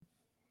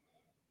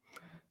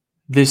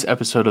This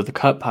episode of the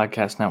Cut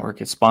Podcast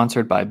Network is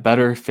sponsored by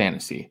Better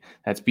Fantasy.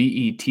 That's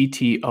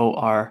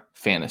Bettor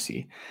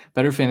Fantasy.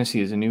 Better Fantasy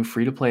is a new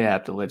free-to-play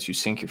app that lets you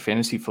sync your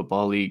fantasy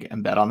football league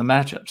and bet on the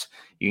matchups.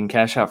 You can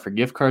cash out for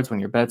gift cards when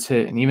your bets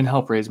hit and even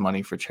help raise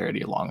money for charity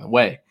along the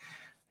way.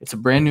 It's a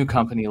brand new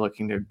company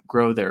looking to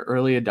grow their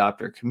early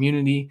adopter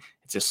community.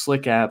 It's a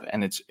slick app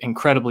and it's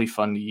incredibly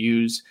fun to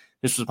use.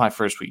 This was my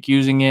first week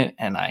using it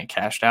and I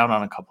cashed out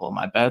on a couple of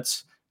my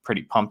bets.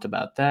 Pretty pumped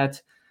about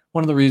that.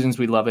 One of the reasons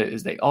we love it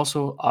is they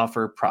also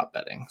offer prop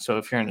betting. So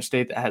if you're in a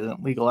state that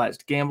hasn't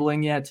legalized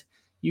gambling yet,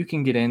 you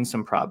can get in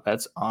some prop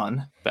bets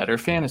on Better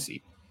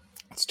Fantasy.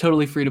 It's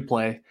totally free to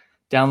play.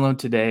 Download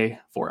today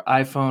for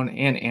iPhone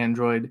and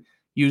Android.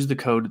 Use the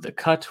code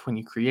THECUT when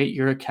you create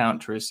your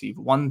account to receive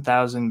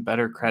 1,000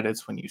 Better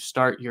credits when you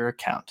start your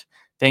account.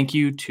 Thank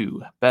you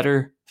to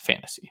Better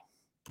Fantasy.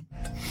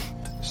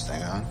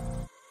 Stay on.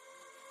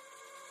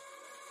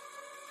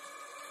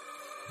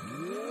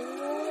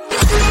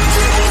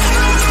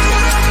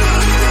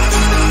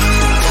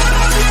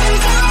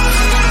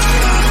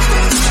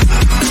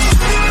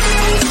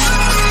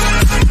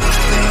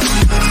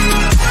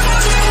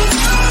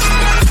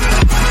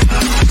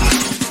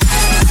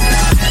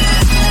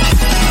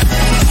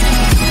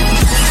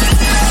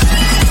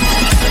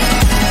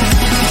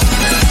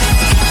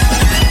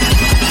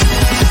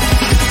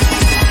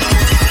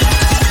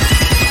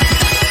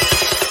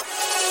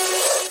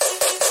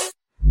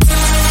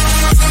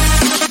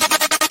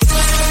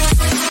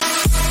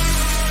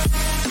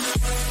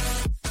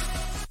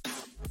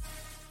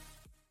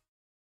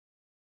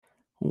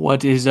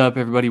 What is up,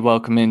 everybody?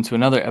 Welcome into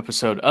another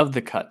episode of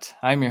The Cut.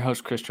 I'm your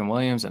host, Christian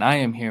Williams, and I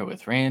am here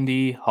with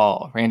Randy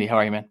Hall. Randy, how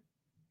are you, man?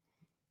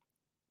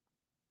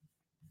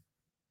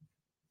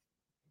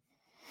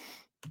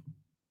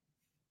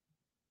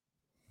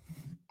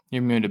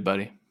 You're muted,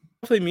 buddy.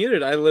 Definitely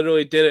muted. I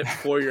literally did it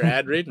for your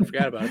ad read and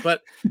forgot about it.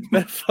 But it's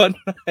been a fun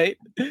night.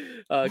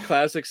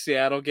 Classic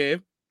Seattle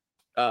game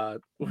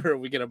where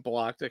we get a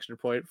blocked extra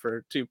point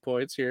for 2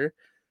 points here.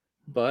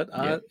 But,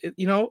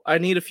 I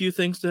need a few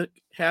things to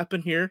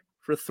happen here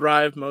for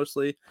Thrive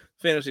mostly.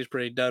 Fantasy's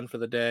pretty done for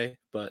the day,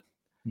 but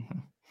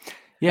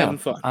having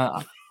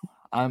fun.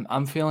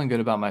 I'm feeling good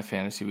about my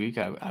fantasy week.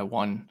 I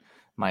won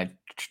my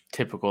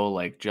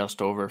typical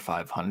just over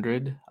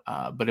 500,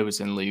 but it was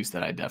in leagues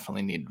that I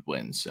definitely needed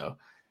wins. So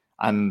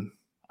I'm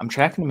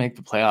tracking to make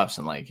the playoffs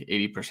in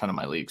 80% of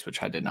my leagues,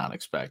 which I did not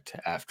expect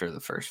after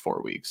the first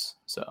 4 weeks.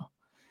 So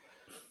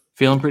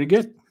feeling pretty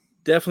good.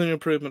 Definitely an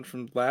improvement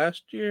from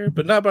last year,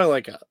 but not by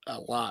a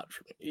lot.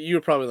 You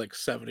were probably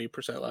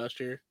 70% last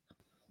year.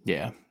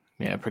 Yeah,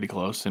 pretty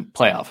close and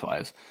playoff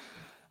wise.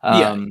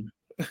 Yeah.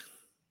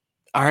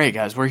 All right,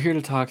 guys, we're here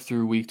to talk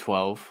through week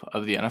 12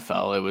 of the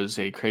NFL. It was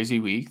a crazy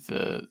week.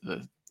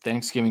 The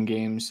Thanksgiving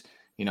games,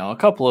 a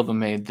couple of them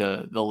made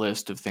the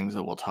list of things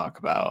that we'll talk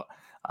about.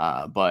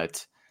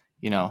 But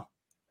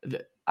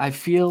I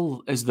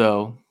feel as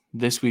though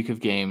this week of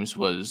games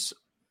was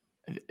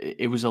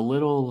a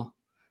little,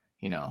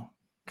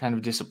 kind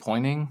of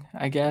disappointing,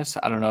 I guess.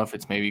 I don't know if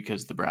it's maybe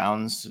because the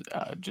Browns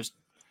just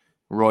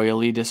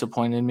royally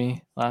disappointed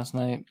me last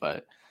night,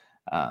 but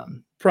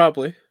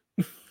probably.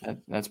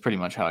 That's pretty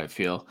much how I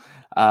feel.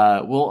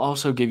 We'll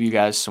also give you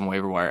guys some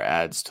waiver wire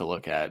ads to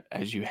look at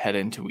as you head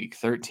into week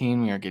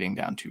 13. We are getting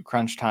down to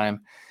crunch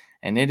time,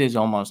 and it is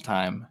almost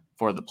time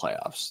for the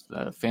playoffs.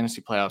 The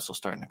fantasy playoffs will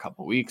start in a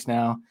couple weeks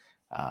now.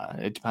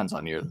 It depends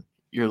on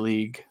your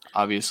league.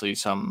 Obviously,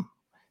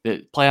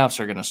 the playoffs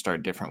are going to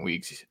start different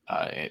weeks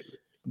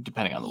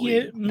depending on the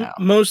league. Now.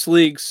 Most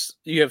leagues,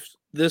 you have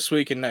this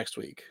week and next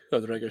week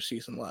of the regular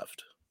season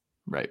left.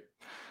 Right.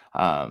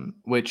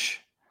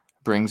 Which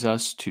brings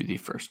us to the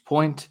first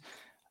point,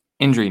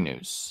 injury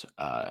news.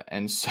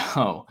 And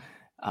so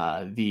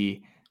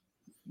the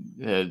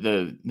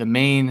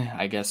main,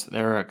 I guess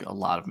there are a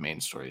lot of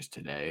main stories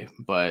today,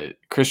 but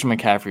Christian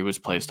McCaffrey was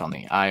placed on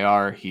the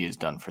IR. He is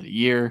done for the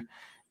year.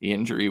 The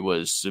injury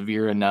was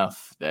severe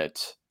enough that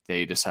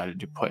they decided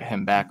to put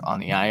him back on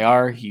the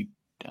IR. He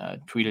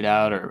tweeted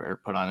out or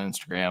put on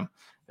Instagram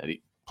that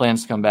he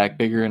plans to come back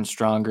bigger and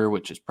stronger,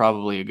 which is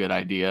probably a good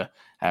idea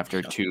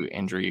after 2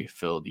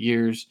 injury-filled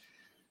years.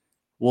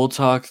 We'll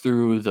talk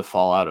through the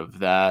fallout of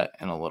that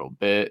in a little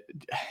bit.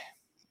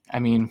 I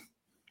mean,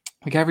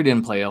 McCaffrey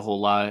didn't play a whole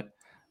lot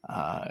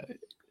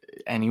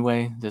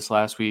anyway this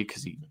last week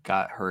because he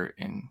got hurt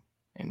in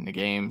the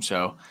game.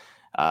 So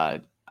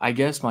I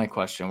guess my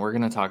question, we're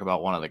going to talk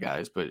about one of the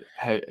guys, but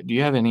do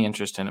you have any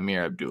interest in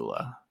Amir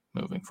Abdullah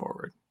moving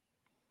forward?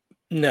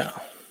 No,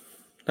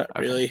 not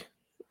really.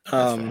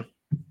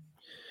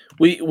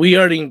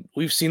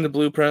 We've seen the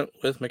blueprint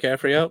with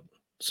McCaffrey out,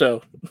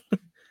 so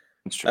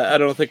I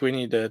don't think we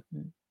need to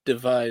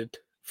divide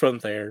from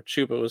there.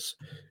 Chuba was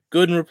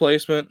good in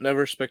replacement,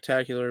 never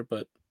spectacular,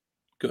 but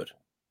good.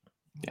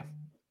 Yeah,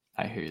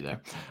 I hear you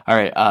there. All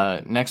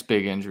right, next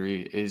big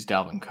injury is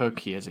Dalvin Cook.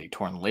 He has a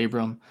torn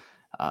labrum.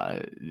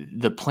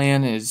 The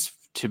plan is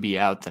to be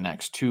out the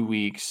next 2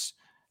 weeks,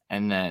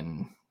 and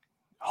then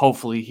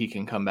hopefully he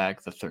can come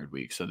back the third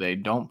week. So they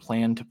don't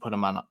plan to put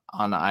him on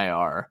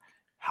IR.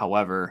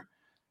 However,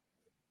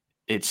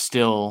 it's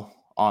still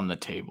on the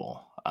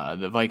table.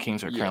 The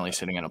Vikings are currently Yeah.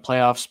 sitting in a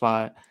playoff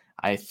spot.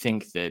 I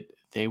think that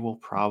they will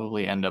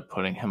probably end up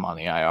putting him on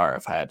the IR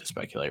if I had to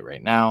speculate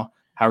right now.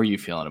 How are you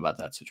feeling about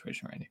that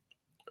situation, Randy?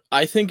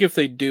 I think if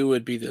they do,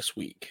 it'd be this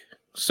week.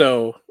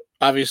 So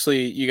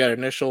obviously, you got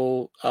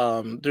initial.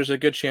 There's a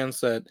good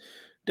chance that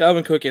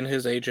Dalvin Cook and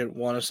his agent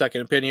want a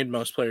second opinion.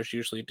 Most players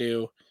usually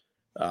do,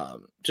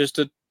 just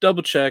to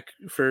double check.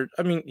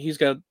 I mean, he's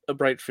got a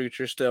bright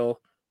future still,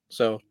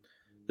 so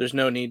there's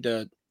no need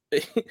to.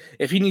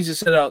 If he needs to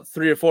sit out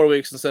 3 or 4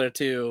 weeks instead of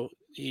 2,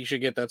 he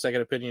should get that second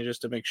opinion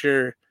just to make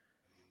sure.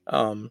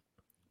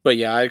 But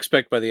yeah, I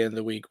expect by the end of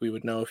the week we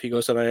would know if he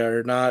goes on IR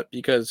or not,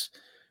 because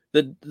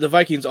the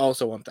Vikings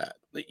also want that,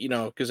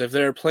 because if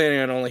they're planning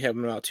on only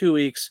having him out 2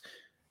 weeks,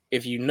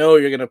 if you know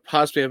you're going to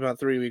possibly have him out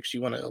 3 weeks, you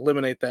want to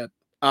eliminate that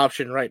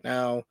option right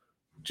now,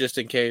 just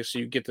in case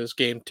you get this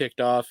game ticked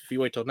off. If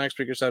you wait till next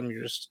week or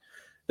something,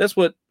 that's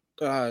what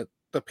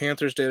the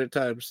Panthers did at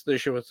times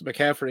this year with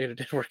McCaffrey, and it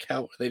didn't work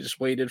out. They just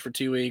waited for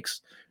 2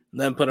 weeks and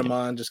then put him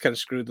on, just kind of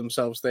screwed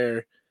themselves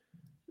there.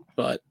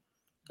 But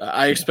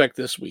I expect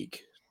this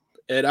week.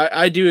 And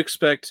I do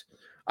expect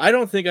 – I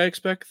don't think I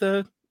expect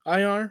the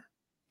IR.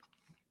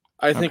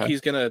 I think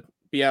he's going to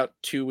be out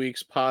 2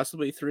 weeks,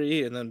 possibly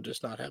 3, and then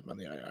just not have him on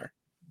the IR.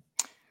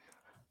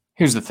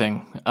 Here's the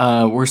thing.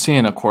 We're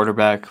seeing a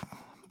quarterback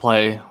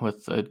play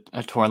with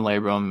a torn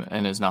labrum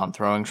in his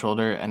non-throwing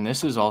shoulder, and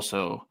this is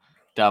also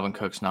Dalvin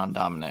Cook's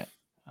non-dominant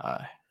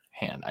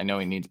hand. I know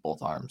he needs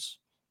both arms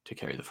to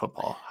carry the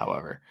football,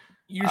 however.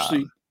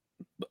 Usually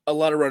a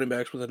lot of running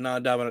backs with a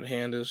non-dominant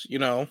hand is,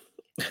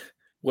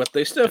 what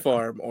they stiff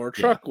arm or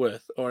truck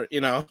with, or,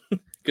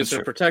 because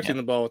they're protecting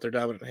the ball with their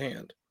dominant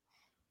hand.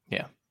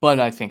 Yeah, but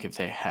I think if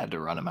they had to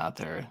run him out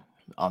there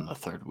on the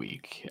 3rd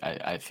week,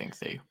 I think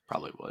they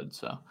probably would.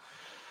 So,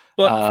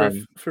 but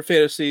for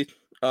fantasy,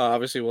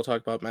 obviously we'll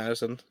talk about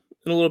Madison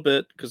in a little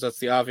bit because that's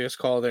the obvious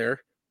call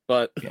there.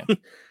 But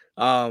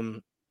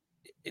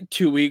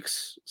 2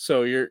 weeks,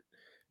 so your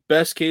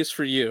best case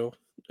for you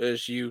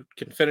is you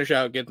can finish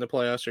out getting the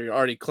playoffs, or you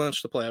already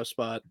clinched the playoff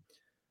spot,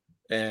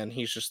 and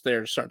he's just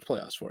there to start the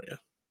playoffs for you.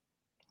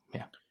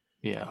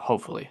 Yeah,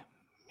 hopefully.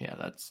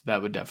 Yeah,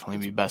 that would definitely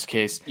be best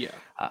case. Yeah.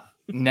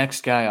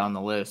 Next guy on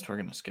the list, we're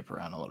going to skip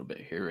around a little bit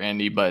here,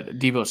 Randy, but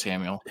Deebo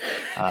Samuel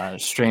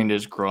strained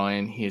his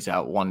groin. He's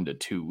out 1 to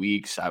 2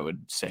 weeks. I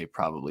would say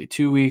probably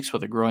 2 weeks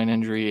with a groin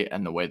injury,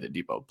 and the way that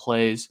Deebo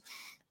plays,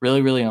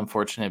 really, really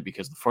unfortunate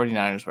because the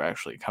 49ers were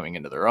actually coming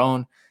into their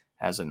own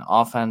as an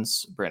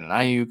offense. Brandon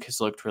Ayuk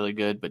has looked really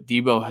good, but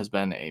Deebo has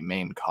been a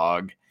main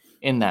cog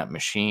in that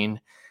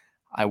machine.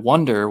 I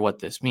wonder what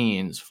this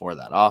means for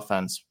that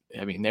offense.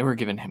 I mean, they were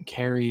giving him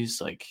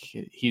carries. Like,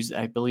 he's,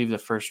 I believe, the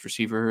first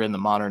receiver in the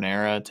modern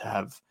era to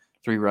have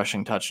 3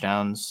 rushing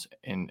touchdowns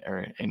in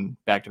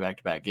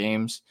back-to-back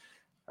games,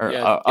 or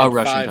a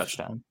rushing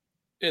touchdown.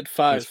 It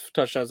 5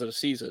 touchdowns in a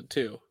season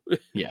too.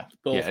 Yeah,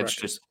 it's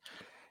just.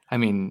 I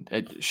mean,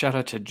 shout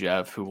out to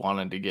Jeff, who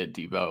wanted to get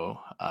Deebo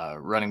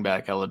running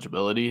back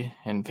eligibility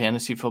in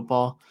fantasy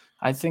football.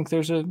 I think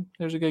there's a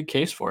good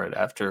case for it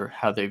after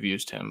how they've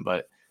used him.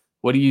 But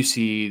what do you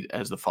see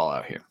as the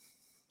fallout here?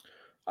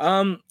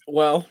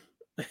 Well,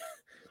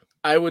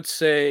 I would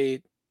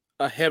say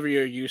a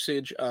heavier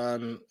usage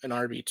on an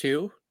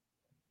RB2,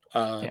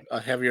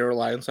 a heavier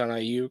reliance on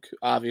Ayuk,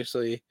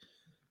 obviously.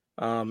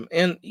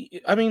 And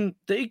I mean,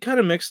 they kind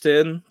of mixed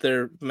in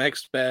their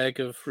mixed bag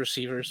of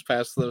receivers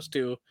past those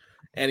 2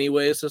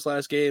 anyways this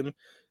last game.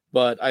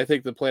 But I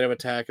think the plan of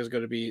attack is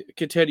going to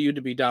continue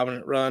to be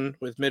dominant run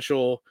with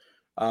Mitchell,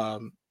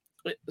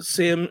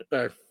 Samuel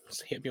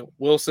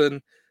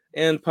Wilson,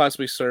 and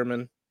possibly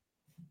Sermon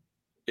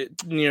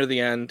near the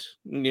end,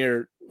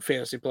 near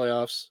fantasy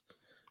playoffs.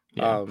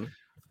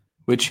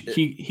 Which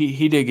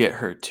he did get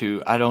hurt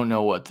too. I don't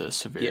know what the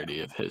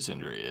severity of his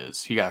injury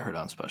is. He got hurt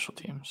on special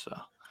teams. So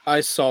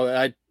I saw that.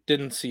 I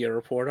didn't see a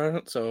report on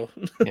it. So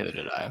neither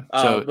did I.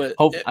 So but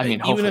hopefully he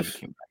came back.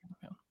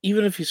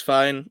 Even if he's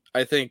fine,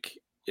 I think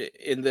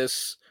in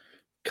this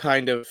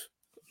kind of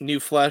new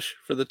flesh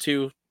for the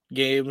 2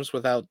 games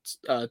without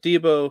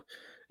Deebo,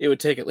 it would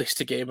take at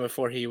least a game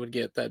before he would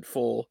get that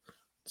full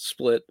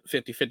split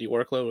 50-50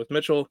 workload with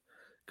Mitchell,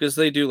 because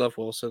they do love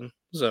Wilson.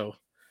 So,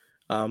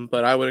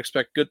 but I would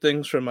expect good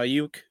things from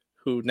Ayuk,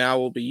 who now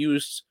will be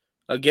used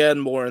again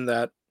more in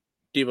that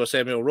Deebo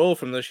Samuel role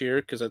from this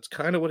year, because that's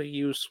kind of what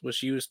he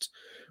was used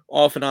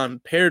off and on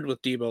paired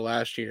with Deebo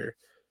last year.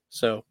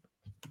 So,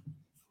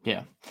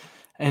 yeah.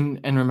 And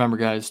remember,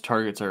 guys,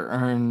 targets are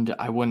earned.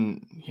 I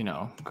wouldn't,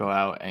 go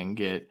out and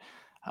get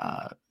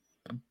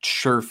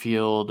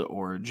Sherfield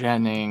or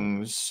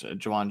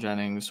Juwan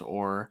Jennings,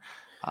 or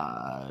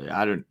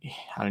I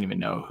don't even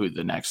know who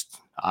the next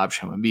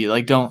option would be.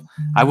 Like,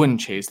 I wouldn't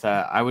chase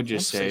that. I would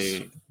just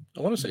say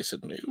I want to say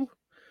Sanu.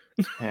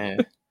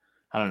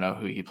 I don't know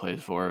who he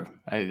plays for.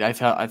 I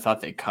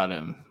thought they cut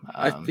him.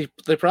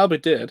 They probably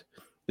did.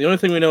 The only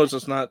thing we know is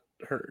it's not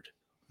Hurd.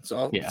 That's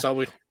all. Yeah. That's all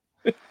we.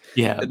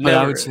 Yeah, but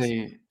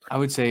I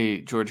would say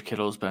George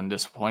Kittle's been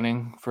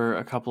disappointing for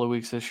a couple of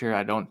weeks this year.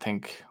 I don't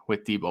think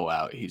with Deebo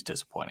out, he's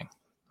disappointing.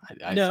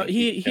 I No, think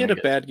he he's had gonna a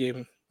get. bad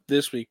game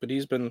this week, but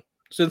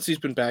since he's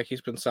been back,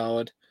 he's been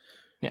solid.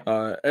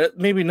 Yeah,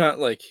 Maybe not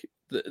like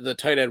the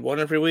tight end one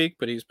every week,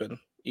 but he's been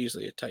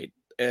easily a tight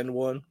end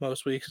one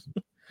most weeks.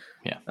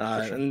 yeah,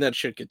 for sure. And that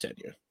should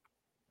continue.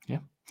 Yeah.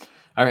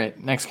 All right,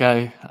 next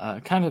guy,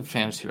 kind of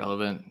fantasy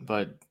relevant,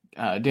 but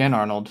Dan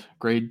Arnold,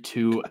 grade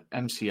 2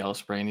 MCL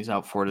sprain. He's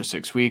out 4 to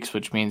 6 weeks,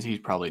 which means he's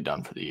probably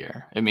done for the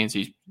year. It means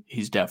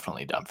he's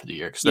definitely done for the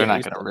year because they're Yeah, not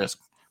he's going to done. risk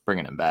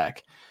bringing him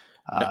back.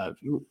 No.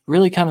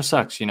 Really kind of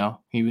sucks,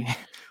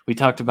 we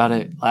talked about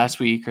it last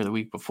week or the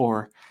week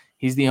before.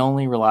 He's the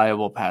only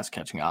reliable pass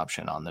catching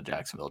option on the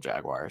Jacksonville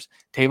Jaguars.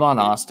 Tavon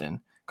Austin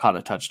caught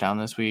a touchdown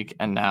this week,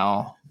 and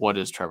now what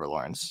is Trevor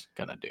Lawrence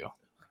gonna do?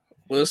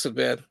 Listen,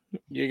 man,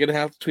 you're gonna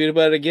have to tweet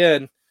about it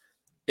again.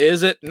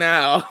 Is it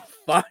now?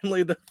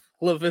 Finally, the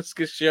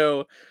LaVisca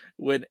show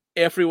when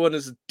everyone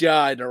has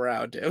died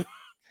around him.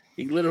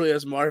 He literally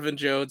has Marvin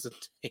Jones and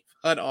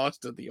Tavon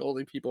Austin, the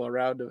only people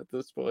around him at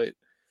this point.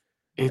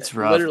 It's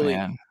rough, Literally,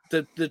 man.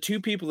 the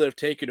two people that have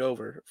taken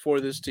over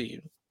for this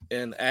team,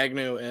 and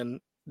Agnew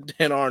and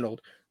Dan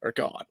Arnold, are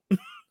gone. They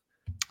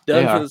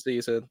Done for are. the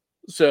season.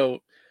 So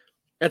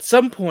at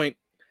some point,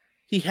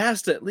 he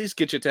has to at least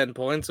get you 10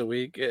 points a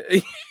week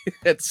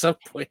at some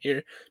point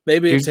here.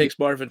 Maybe it takes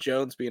Marvin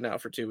Jones being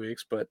out for 2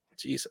 weeks, but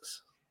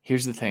Jesus.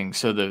 Here's the thing.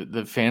 So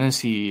the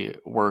fantasy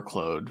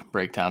workload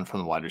breakdown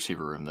from the wide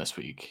receiver room this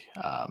week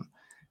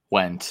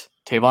went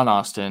Tavon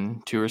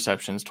Austin, 2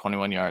 receptions,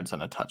 21 yards,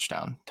 and a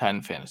touchdown,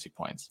 10 fantasy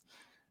points.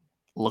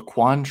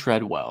 Laquan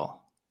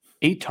Treadwell,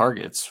 8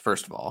 targets,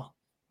 first of all,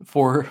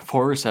 four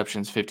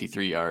receptions,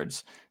 53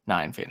 yards,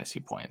 9 fantasy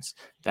points.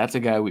 That's a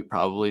guy we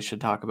probably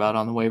should talk about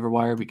on the waiver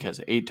wire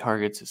because 8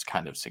 targets is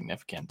kind of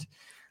significant.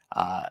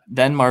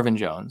 Then Marvin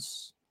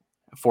Jones,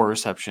 4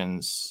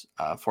 receptions,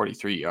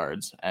 43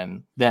 yards,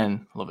 and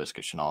then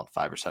Laviska Shenault,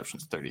 5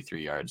 receptions,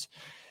 33 yards.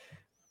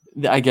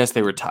 I guess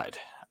they were tied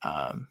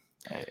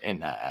in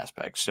that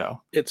aspect.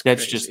 So It's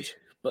that's crazy. just,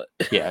 But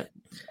yeah.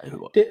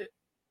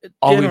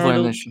 All we've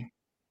learned this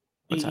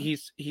year.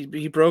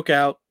 He broke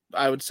out,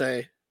 I would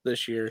say,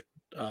 this year.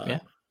 Yeah.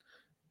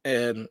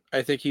 And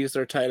I think he's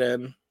their tight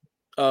end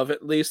of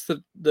at least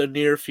the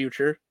near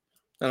future.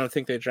 I don't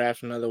think they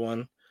draft another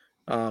one.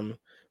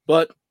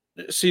 But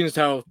seeing as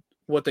how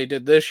what they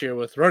did this year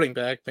with running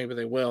back, maybe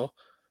they will.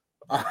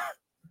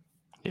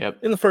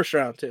 Yep. In the first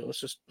round, too. Let's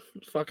just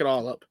fuck it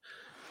all up.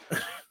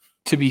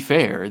 To be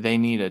fair, they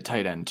need a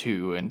tight end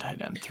 2 and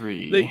tight end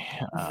 3.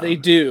 They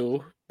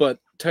do, but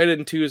tight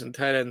end 2s and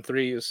tight end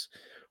 3s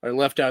are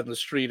left out in the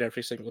street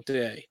every single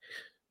day.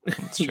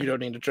 You don't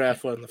need to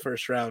draft one in the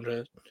first round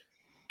to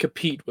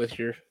compete with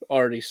your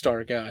already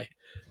star guy.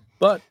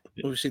 But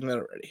we've seen that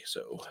already,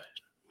 so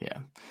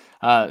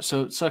yeah.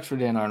 So it sucks for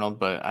Dan Arnold,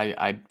 but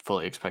I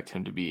fully expect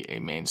him to be a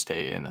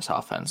mainstay in this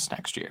offense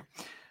next year.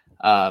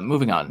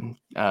 Moving on,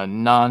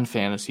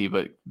 non-fantasy,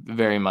 but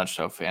very much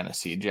so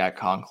fantasy. Jack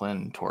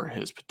Conklin tore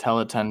his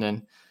patella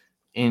tendon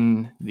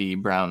in the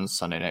Browns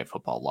Sunday Night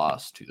Football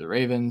loss to the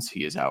Ravens.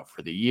 He is out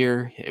for the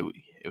year.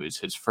 It was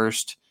his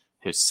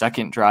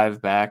second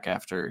drive back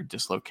after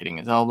dislocating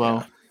his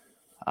elbow.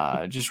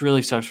 Just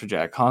really sucks for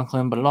Jack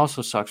Conklin, but it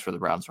also sucks for the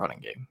Browns running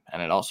game,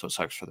 and it also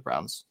sucks for the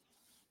Browns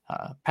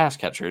pass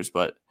catchers.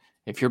 But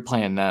if you're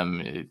playing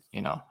them,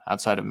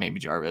 outside of maybe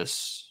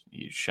Jarvis,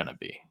 you shouldn't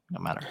be,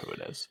 no matter who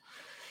it is.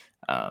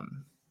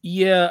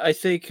 Yeah, I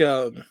think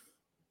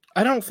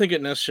I don't think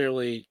it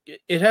necessarily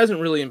it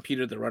hasn't really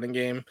impeded the running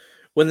game.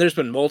 When there's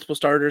been multiple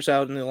starters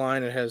out in the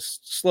line, it has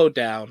slowed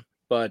down.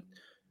 But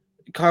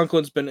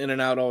Conklin's been in and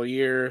out all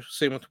year.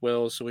 Same with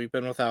Wills, so we've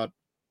been without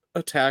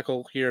a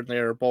tackle here and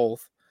there, or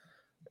both.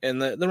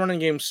 And the running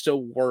game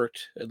still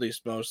worked, at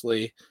least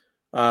mostly.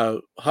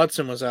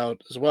 Hudson was out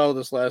as well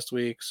this last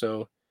week,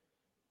 so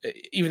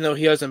even though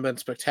he hasn't been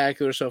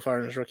spectacular so far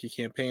in his rookie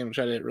campaign, which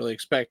I didn't really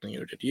expect,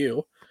 neither did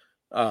you,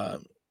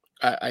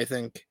 I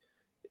think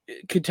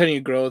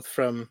continued growth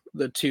from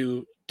the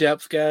two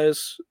depth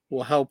guys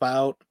will help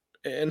out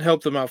and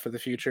help them out for the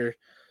future.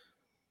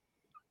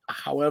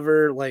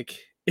 However,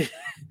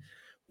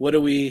 what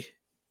do we?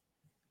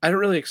 I don't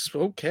really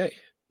okay.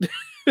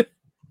 All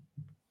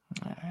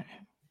right.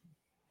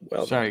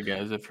 Well, sorry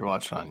guys, if you're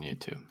watching on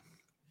YouTube.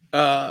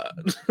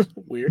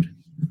 Weird.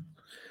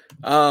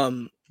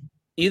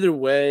 Either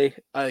way,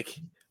 I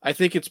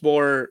think it's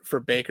more for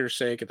Baker's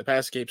sake and the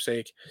pass game's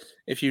sake.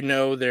 If you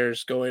know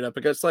there's going up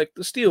against like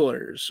the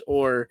Steelers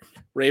or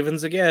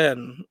Ravens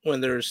again,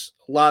 when there's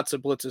lots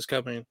of blitzes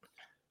coming,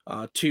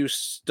 2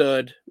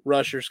 stud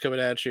rushers coming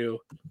at you,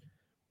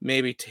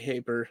 maybe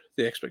taper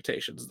the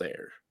expectations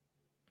there.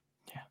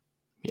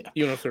 Yeah.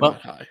 Even if they're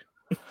not high.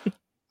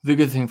 The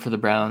good thing for the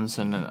Browns,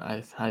 and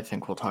I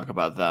think we'll talk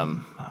about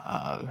them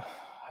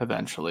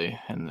eventually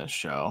in this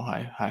show.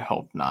 I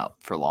hope not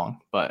for long.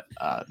 But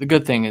the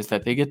good thing is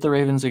that they get the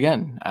Ravens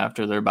again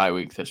after their bye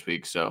week this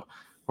week. So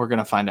we're going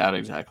to find out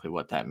exactly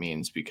what that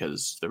means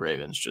because the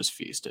Ravens just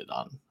feasted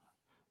on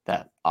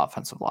that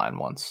offensive line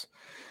once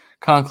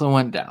Conklin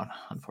went down,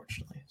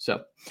 unfortunately.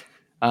 So,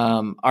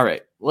 all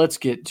right, let's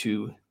get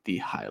to the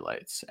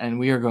highlights. And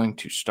we are going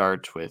to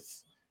start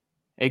with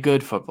a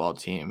good football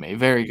team, a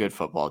very good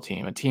football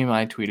team, a team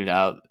I tweeted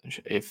out,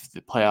 if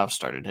the playoffs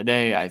started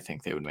today, I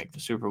think they would make the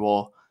Super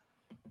Bowl,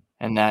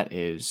 and that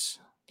is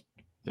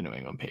the New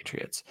England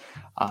Patriots.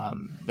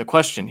 The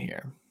question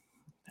here,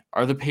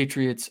 are the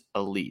Patriots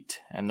elite?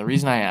 And the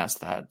reason I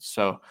asked that,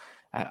 so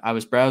I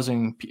was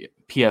browsing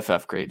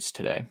PFF grades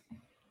today,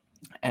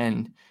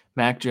 and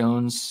Mac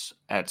Jones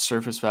at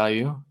surface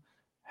value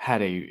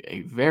had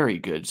a very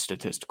good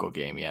statistical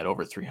game. He had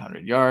over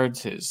 300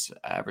 yards. His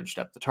average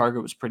depth of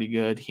target was pretty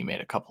good. He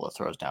made a couple of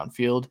throws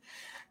downfield.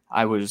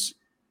 I was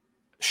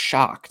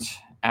shocked,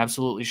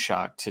 absolutely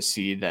shocked to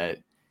see that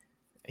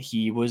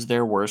he was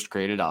their worst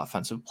graded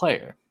offensive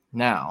player.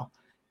 Now,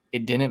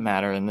 it didn't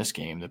matter in this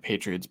game. The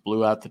Patriots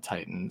blew out the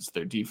Titans.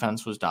 Their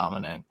defense was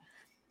dominant.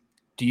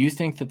 Do you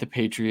think that the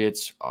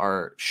Patriots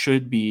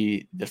should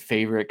be the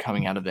favorite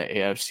coming out of the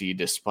AFC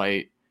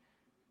despite,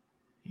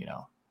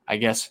 I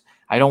guess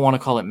I don't want to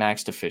call it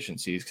Mac's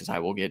deficiencies because I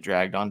will get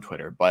dragged on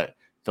Twitter, but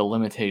the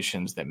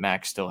limitations that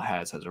Mac still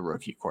has as a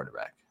rookie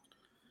quarterback?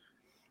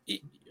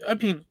 I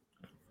mean,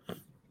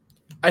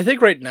 I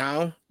think right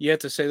now you have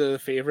to say they're the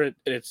favorite,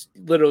 and it's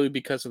literally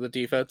because of the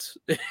defense.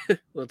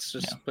 Let's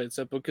just play it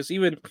simple. Because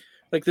even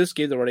like this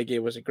game, the running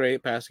game wasn't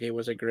great, passing game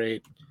wasn't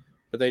great,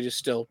 but they just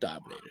still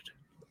dominated.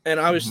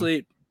 And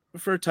obviously,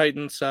 for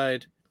Titans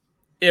side,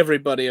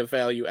 everybody of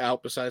value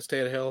out besides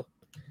Tannehill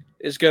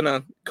is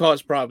gonna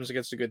cause problems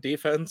against a good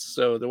defense.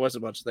 So there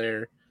wasn't much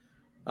there.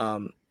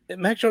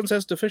 Mac Jones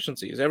has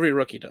deficiencies. Every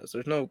rookie does.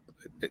 There's no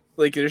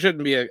there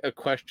shouldn't be a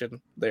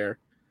question there.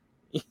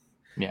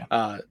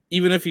 Yeah.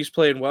 Even if he's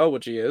playing well,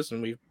 which he is,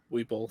 and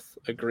we both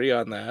agree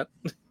on that.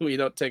 We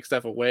don't take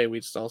stuff away.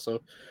 We just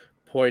also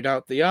point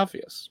out the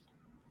obvious.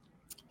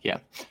 Yeah.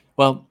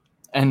 Well,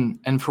 and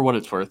for what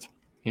it's worth,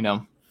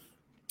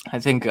 I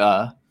think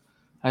I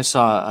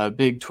saw a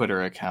big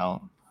Twitter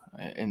account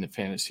in the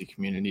fantasy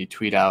community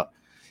tweet out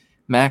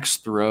Mac's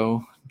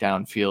throw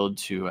downfield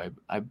to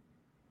I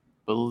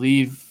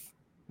believe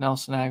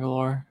Nelson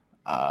Aguilar.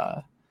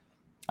 I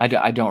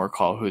don't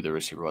recall who the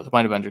receiver was. It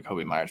might have been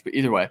Jacoby Myers, but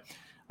either way,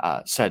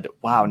 said,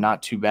 wow,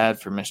 not too bad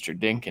for Mr.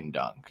 Dink and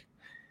Dunk.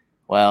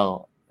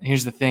 Well,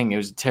 here's the thing. It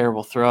was a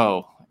terrible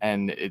throw,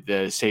 and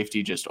the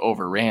safety just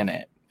overran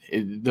it.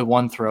 The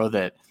one throw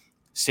that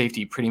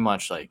safety pretty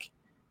much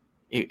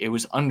it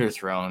was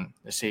underthrown.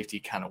 The safety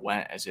kind of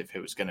went as if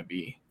it was going to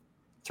be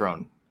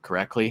thrown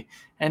correctly,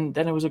 and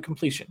then it was a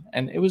completion.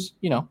 And it was,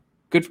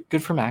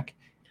 good for Mac.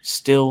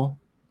 Still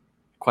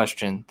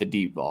question the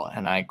deep ball,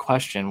 and I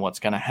question what's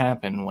going to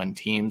happen when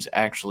teams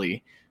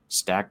actually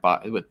stack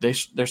box.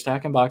 They're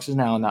stacking boxes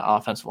now, and that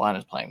offensive line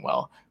is playing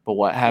well. But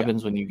what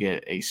happens when you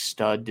get a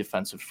stud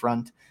defensive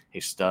front,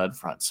 a stud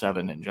front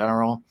seven in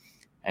general,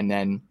 and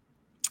then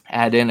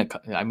add in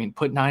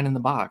put 9 in the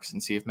box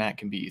and see if Matt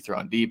can beat you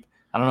throwing deep.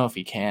 I don't know if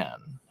he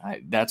can.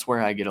 That's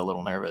where I get a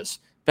little nervous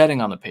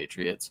betting on the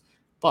Patriots.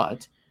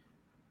 But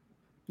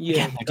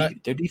again,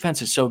 their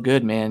defense is so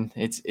good, man.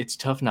 It's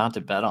tough not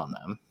to bet on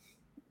them.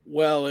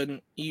 Well,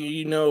 and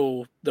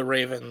the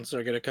Ravens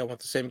are going to come with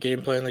the same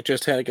game plan they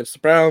just had against the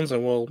Browns,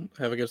 and we'll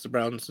have against the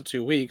Browns in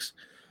 2 weeks,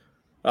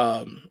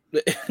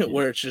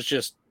 where it's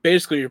just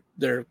basically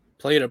they're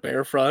playing a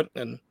bare front,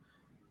 and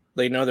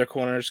they know their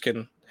corners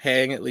can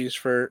hang at least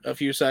for a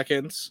few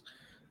seconds,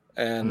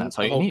 and that's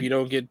all I you hope need. you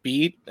don't get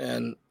beat.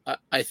 And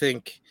I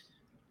think,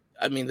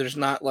 there's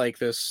not like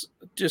this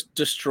just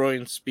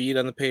destroying speed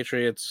on the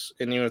Patriots,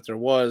 and even if there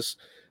was,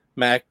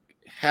 Mac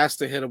has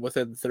to hit them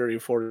within 30 or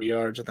 40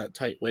 yards in that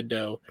tight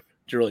window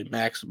to really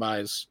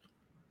maximize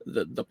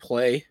the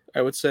play,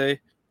 I would say,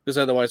 because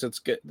otherwise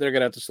they're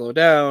gonna have to slow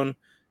down,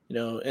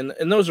 and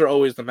those are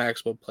always the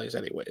maximum plays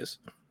anyways.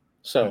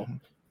 So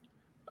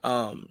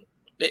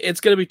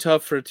it's gonna be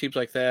tough for teams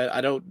like that.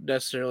 I don't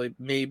necessarily,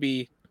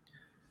 maybe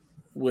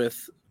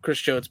with Chris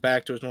Jones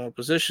back to his normal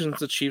positions,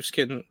 the Chiefs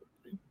can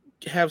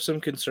have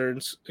some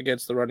concerns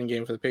against the running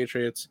game for the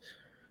Patriots.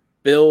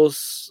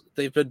 Bills,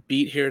 they've been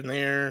beat here and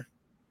there.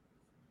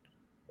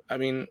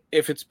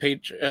 If it's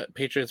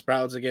Patriots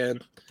Browns again,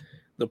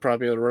 they'll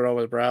probably be able to run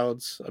over the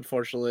Browns,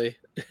 unfortunately.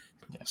 Yeah.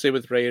 Same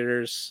with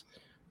Raiders,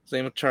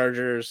 same with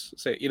Chargers.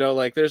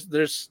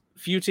 There's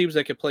few teams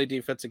that can play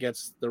defense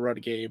against the run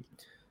game,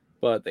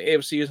 but the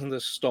AFC isn't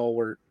this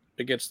stalwart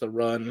against the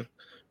run,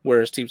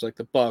 whereas teams like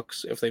the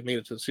Bucs, if they made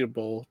it to the Super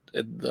Bowl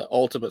in the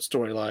ultimate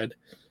storyline,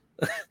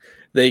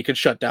 they could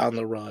shut down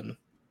the run,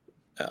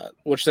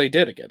 which they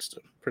did against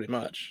them, pretty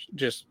much.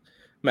 Just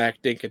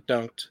Mac dink and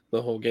dunked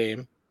the whole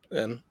game.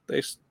 And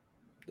it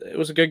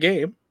was a good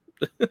game.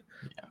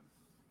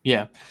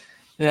 Yeah.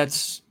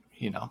 That's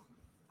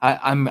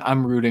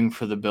I'm rooting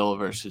for the Bill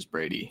versus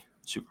Brady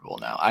Super Bowl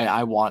now.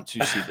 I want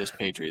to see this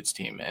Patriots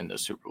team in the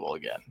Super Bowl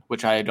again,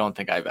 which I don't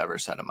think I've ever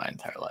said in my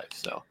entire life.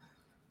 So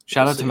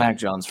shout out to Mac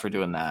Jones for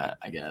doing that,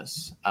 I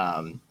guess.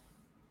 All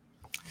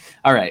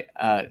right.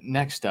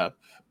 Next up,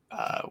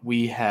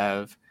 we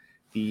have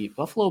the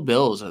Buffalo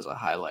Bills as a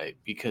highlight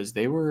because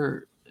they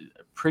were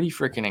pretty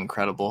freaking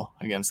incredible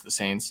against the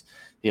Saints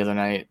the other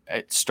night.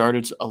 It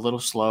started a little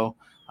slow.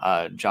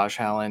 Josh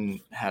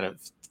Allen had a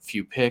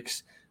few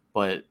picks,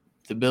 but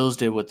the Bills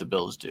did what the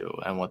Bills do.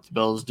 And what the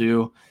Bills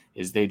do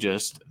is they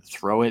just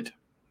throw it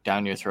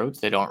down your throats.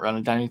 They don't run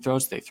it down your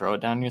throats. They throw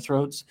it down your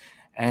throats.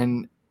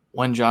 And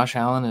when Josh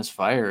Allen is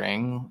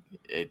firing,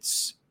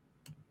 it's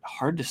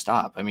hard to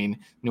stop. I mean,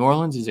 New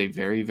Orleans is a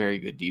very, very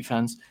good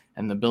defense,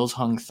 and the Bills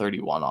hung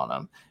 31 on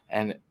them.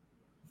 And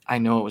I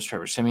know it was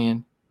Trevor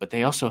Siemian, but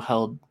they also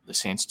held the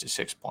Saints to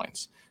 6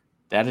 points.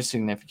 That is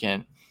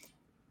significant.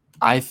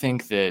 I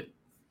think that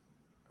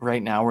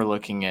right now we're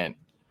looking at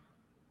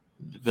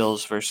the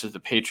Bills versus the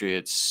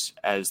Patriots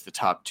as the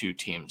top two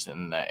teams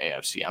in the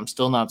AFC. I'm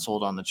still not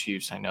sold on the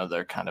Chiefs. I know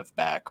they're kind of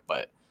back,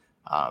 but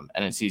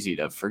and it's easy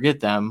to forget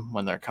them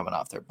when they're coming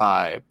off their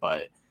bye.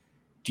 But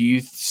do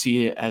you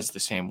see it as the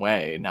same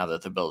way now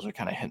that the Bills are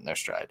kind of hitting their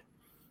stride?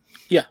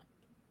 Yeah,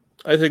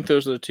 I think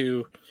those are the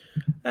two.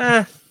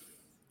 I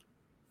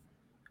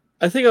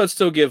think I would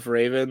still give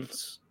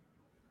Ravens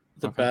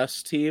the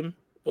best team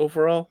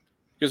overall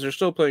because they're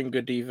still playing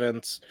good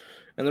defense.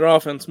 And their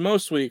offense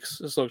most weeks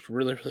has looked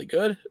really, really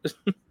good.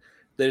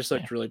 They just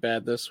looked really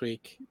bad this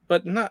week.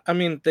 But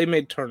they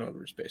made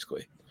turnovers,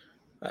 basically.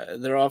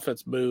 Their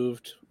offense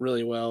moved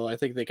really well. I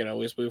think they can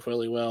always move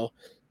really well,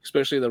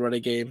 especially the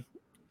running game.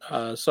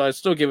 So I'd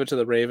still give it to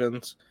the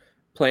Ravens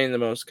playing the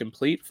most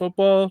complete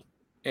football.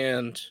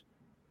 And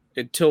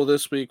until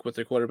this week with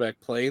the quarterback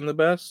playing the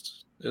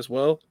best as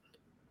well,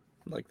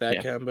 like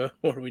that combo,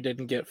 or we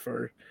don't get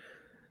for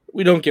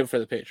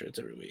the Patriots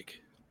every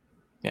week.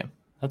 Yeah,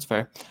 that's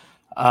fair.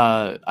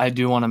 I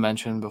do want to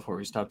mention before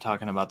we stop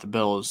talking about the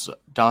Bills,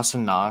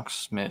 Dawson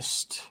Knox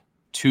missed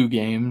 2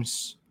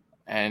 games,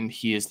 and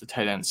he is the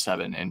tight end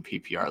 7 in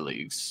PPR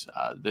leagues.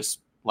 This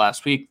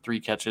last week, 3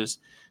 catches,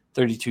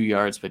 32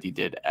 yards, but he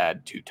did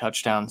add 2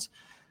 touchdowns.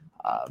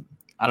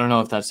 I don't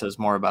know if that says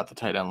more about the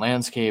tight end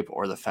landscape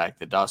or the fact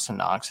that Dawson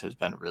Knox has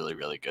been really,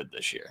 really good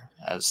this year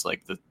as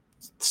like the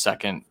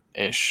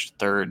second-ish,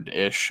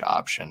 third-ish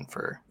option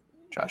for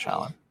Josh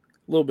Allen.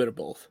 A little bit of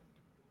both.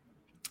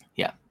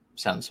 Yeah,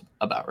 sounds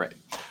about right.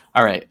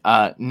 All right,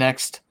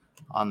 next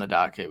on the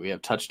docket, we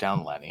have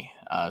touchdown Lenny.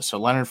 So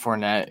Leonard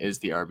Fournette is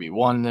the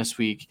RB1 this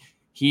week.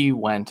 He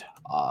went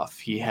off.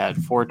 He had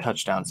 4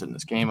 touchdowns in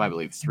this game, I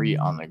believe 3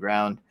 on the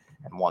ground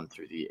and 1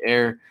 through the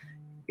air.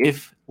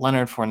 If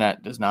Leonard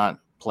Fournette does not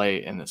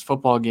play in this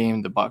football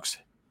game, the Bucs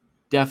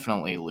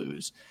definitely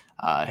lose.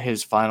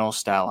 His final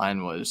stat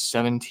line was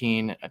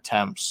 17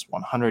 attempts,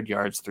 100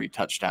 yards, 3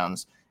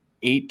 touchdowns,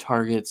 8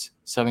 targets,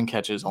 7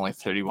 catches, only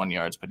 31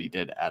 yards, but he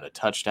did add a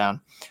touchdown.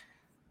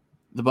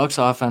 The Bucs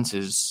offense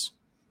is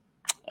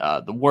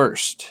the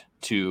worst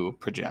to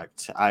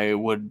project. I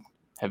would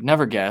have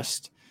never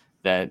guessed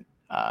that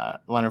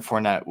Leonard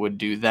Fournette would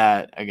do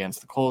that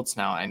against the Colts.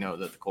 Now, I know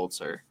that the Colts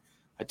are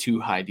a too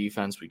high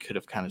defense. We could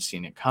have kind of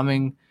seen it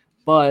coming,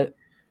 but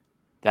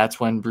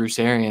that's when Bruce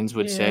Arians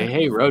would say,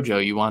 hey, Rojo,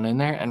 you want in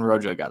there? And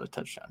Rojo got a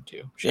touchdown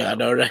too. I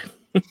know, right?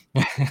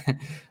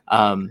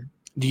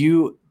 Do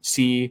you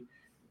see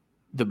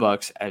the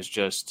Bucs as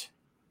just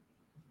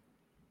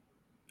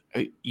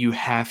you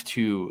have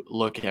to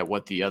look at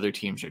what the other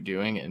teams are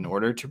doing in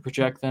order to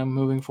project them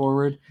moving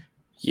forward?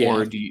 Yeah.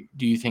 Or do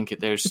you think that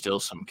there's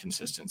still some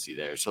consistency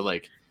there? So,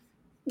 I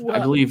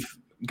believe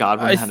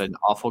Godwin had an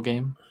awful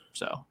game.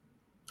 So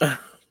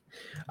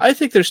I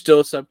think there's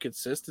still some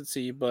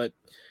consistency, but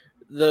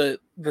the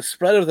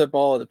spread of the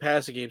ball in the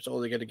passing game is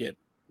only going to get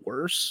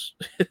worse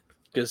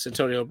because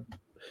Antonio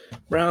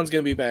Brown's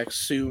going to be back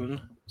soon,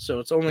 so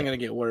it's only going to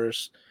get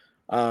worse.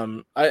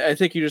 I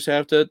think you just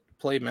have to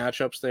play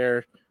matchups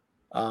there.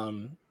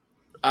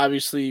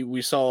 Obviously,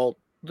 we saw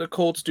the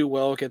Colts do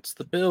well against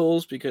the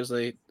Bills because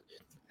they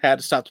had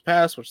to stop the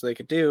pass, which they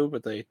could do,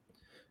 but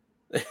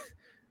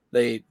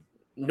they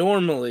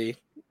normally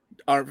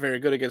aren't very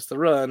good against the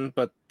run,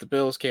 but the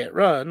Bills can't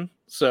run,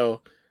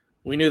 so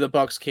we knew the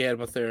Bucs can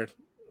with their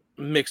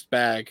mixed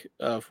bag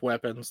of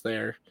weapons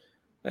there,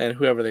 and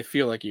whoever they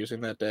feel like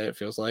using that day, it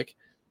feels like.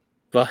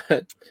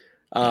 But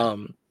I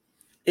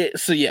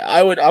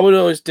would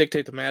always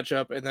dictate the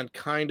matchup, and then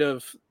kind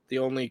of the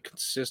only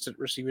consistent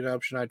receiving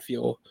option I'd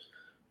feel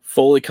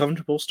fully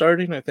comfortable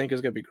starting, I think,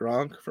 is going to be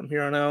Gronk from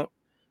here on out.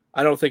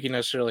 I don't think he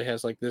necessarily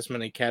has like this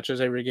many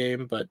catches every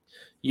game, but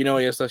he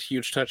has this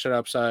huge touchdown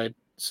upside,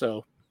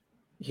 so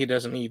he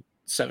doesn't need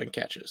 7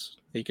 catches.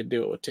 He can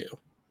do it with 2.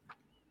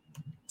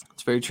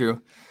 It's very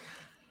true.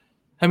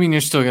 I mean,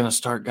 you're still going to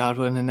start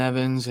Godwin and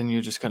Evans, and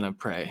you're just going to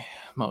pray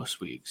most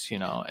weeks.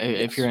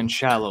 If you're in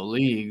shallow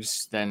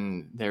leagues,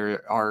 then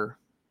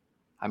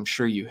I'm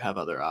sure you have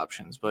other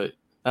options, but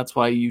that's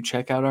why you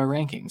check out our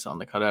rankings on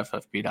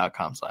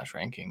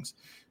thecuttffb.com/rankings.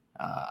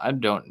 I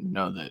don't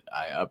know that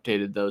I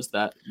updated those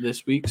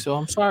this week, so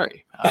I'm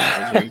sorry.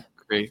 It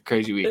was a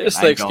crazy week. It's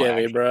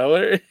Thanksgiving,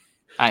 bro.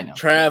 I know.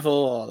 Travel,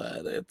 all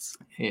that.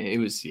 It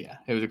was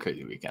a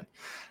crazy weekend.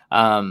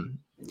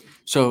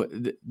 So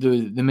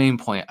the main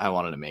point I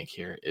wanted to make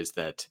here is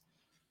that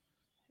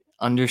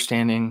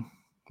understanding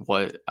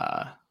what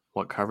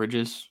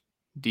coverages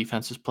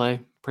defenses play,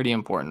 pretty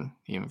important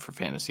even for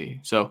fantasy.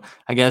 So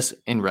I guess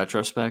in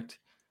retrospect,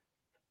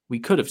 we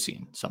could have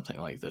seen something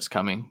like this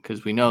coming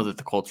because we know that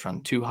the Colts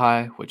run too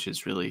high, which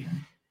is really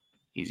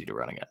easy to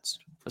run against,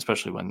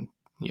 especially when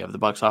you have the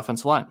Bucs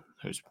offensive line,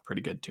 who's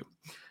pretty good too.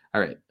 All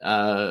right,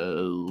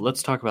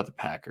 let's talk about the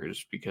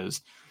Packers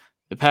because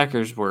the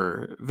Packers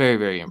were very,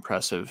 very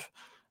impressive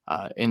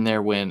in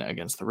their win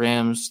against the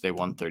Rams. They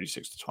won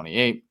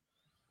 36-28.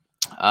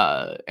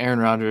 Aaron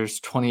Rodgers,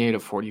 28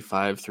 of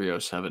 45,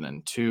 307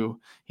 and 2.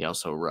 He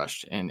also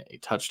rushed in a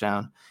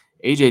touchdown.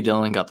 A.J.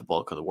 Dillon got the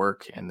bulk of the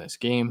work in this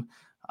game.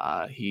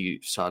 He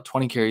saw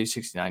 20 carries,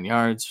 69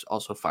 yards,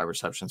 also 5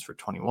 receptions for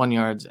 21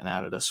 yards, and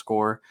added a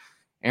score.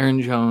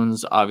 Aaron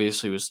Jones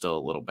obviously was still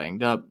a little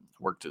banged up,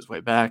 worked his way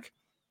back.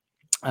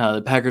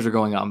 The Packers are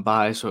going on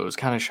bye, so it was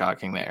kind of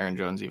shocking that Aaron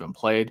Jones even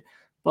played,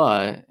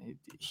 but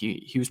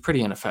he was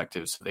pretty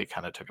ineffective, so they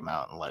kind of took him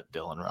out and let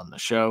Dillon run the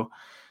show.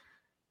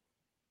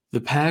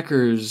 The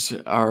Packers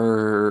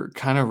are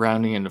kind of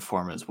rounding into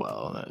form as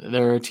well.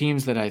 There are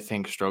teams that I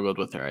think struggled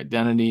with their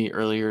identity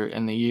earlier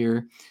in the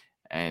year,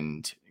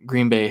 and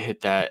Green Bay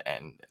hit that,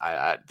 and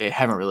they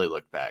haven't really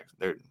looked back.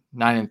 They're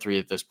 9-3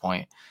 at this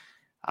point.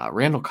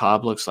 Randall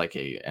Cobb looks like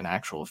an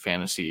actual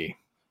fantasy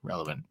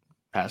relevant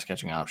pass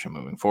catching option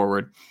moving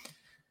forward.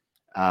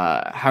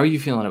 How are you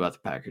feeling about the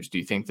Packers? Do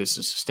you think this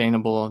is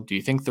sustainable? Do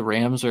you think the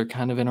Rams are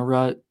kind of in a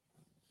rut?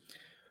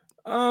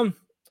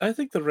 I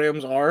think the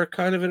Rams are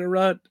kind of in a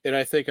rut, and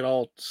I think it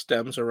all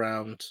stems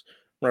around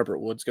Robert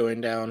Woods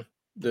going down.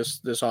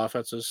 This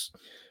offense is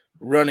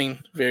running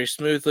very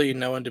smoothly,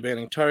 no one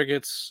demanding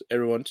targets,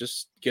 everyone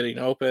just getting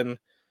open.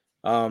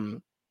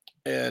 And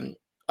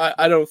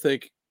I don't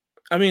think,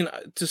 I mean,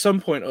 to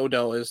some point,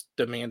 Odell is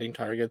demanding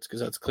targets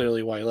because that's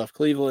clearly why he left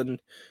Cleveland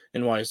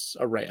and why he's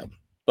a Ram.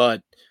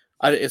 But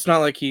it's not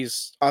like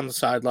he's on the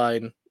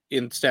sideline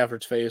in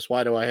Stafford's face.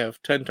 Why do I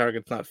have 10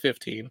 targets, not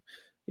 15?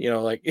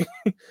 Like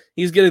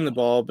he's getting the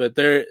ball, but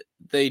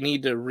they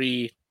need to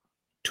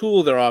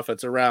retool their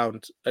offense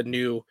around a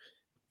new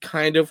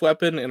kind of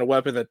weapon and a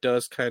weapon that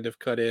does kind of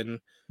cut in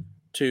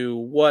to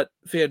what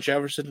Van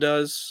Jefferson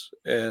does.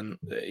 And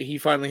he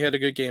finally had a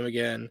good game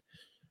again.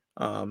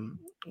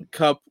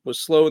 Cup was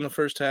slow in the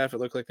first half. It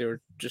looked like they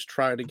were just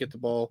trying to get the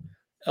ball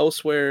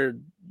elsewhere,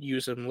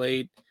 use him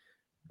late.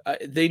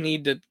 They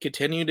need to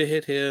continue to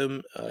hit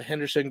him.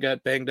 Henderson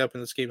got banged up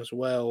in this game as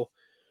well.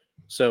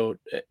 So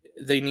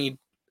they need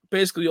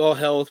basically all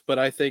health, but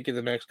I think in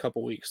the next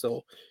couple weeks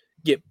they'll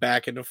get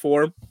back into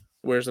form.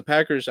 Whereas the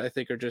Packers, I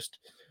think, are just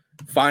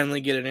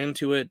finally getting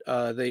into it.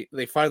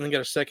 They finally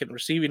got a second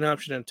receiving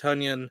option in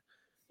Tunyon,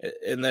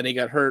 and then he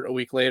got hurt a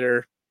week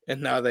later,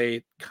 and now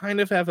they kind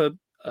of have a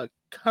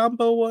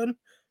combo one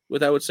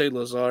with, I would say,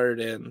 Lazard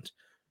and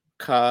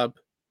Cobb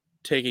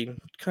taking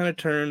kind of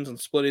turns and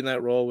splitting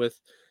that role, with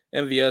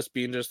MVS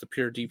being just a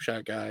pure deep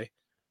shot guy.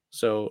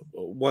 So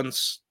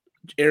once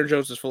Aaron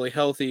Jones is fully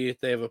healthy,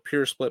 they have a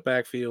pure split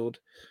backfield.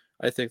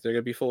 I think they're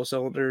going to be full of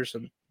cylinders,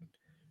 and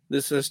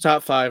this is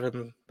top 5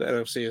 in the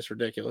NFC is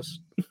ridiculous.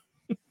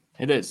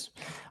 It is.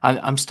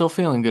 I'm still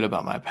feeling good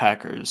about my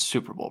Packers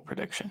Super Bowl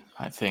prediction.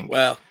 I think.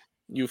 Well,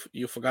 you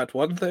forgot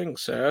one thing,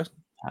 sir.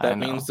 That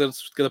means know. that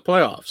it's the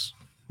playoffs.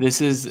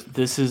 This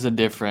is a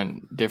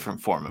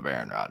different form of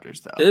Aaron Rodgers,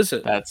 though. Is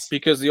it? That's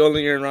because the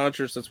only Aaron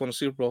Rodgers that's won a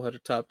Super Bowl had a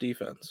top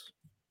defense.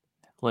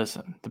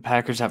 Listen, the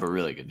Packers have a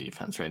really good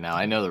defense right now.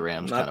 I know the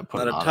Rams kind of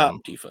put it on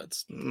them.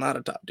 Not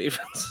a top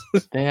defense.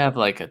 They have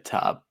like a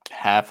top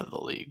half of the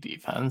league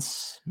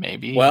defense,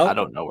 maybe. Well, I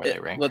don't know where they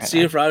rank. Let's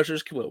see if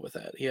Rodgers can win with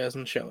that. He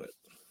hasn't shown it.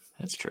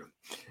 That's true.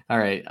 All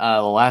right.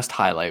 The last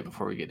highlight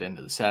before we get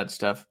into the sad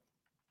stuff: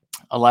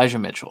 Elijah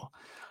Mitchell.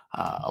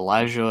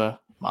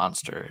 Elijah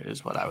Monster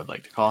is what I would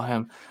like to call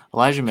him.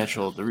 Elijah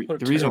Mitchell. The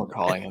reason we're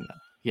calling him,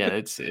 yeah,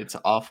 it's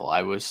awful.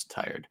 I was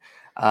tired.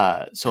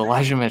 So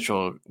Elijah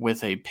Mitchell,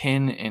 with a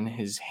pin in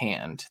his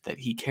hand that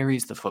he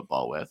carries the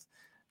football with,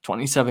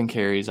 27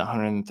 carries,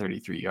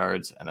 133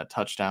 yards, and a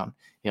touchdown.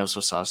 He also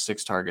saw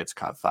 6 targets,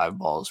 caught 5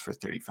 balls for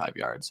 35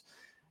 yards.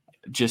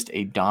 Just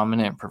a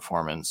dominant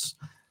performance.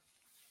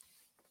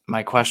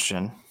 My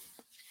question,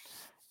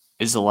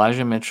 is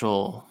Elijah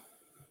Mitchell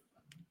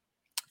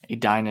a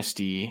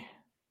dynasty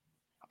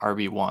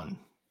RB1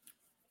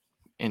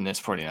 in this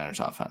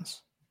 49ers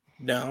offense?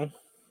 No.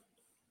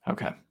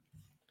 Okay.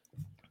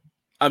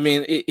 I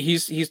mean,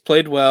 he's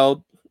played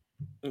well.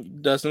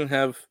 Doesn't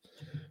have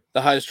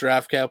the highest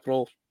draft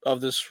capital of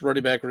this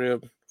running back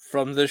room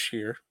from this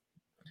year.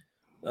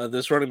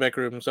 This running back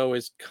room has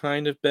always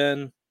kind of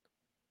been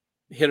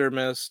hit or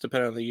miss,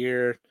 depending on the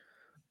year.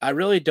 I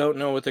really don't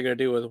know what they're going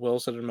to do with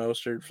Wilson and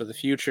Mostert for the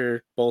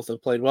future. Both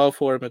have played well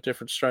for him at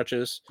different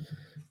stretches.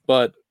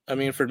 But, I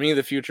mean, for me,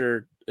 the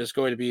future is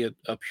going to be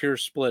a pure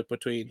split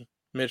between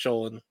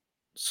Mitchell and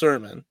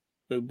Sermon,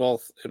 who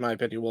both, in my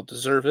opinion, will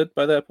deserve it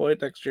by that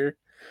point next year.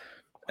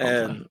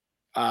 And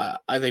I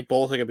think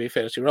both are going to be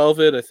fantasy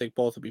relevant. I think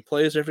both will be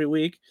plays every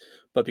week.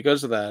 But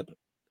because of that,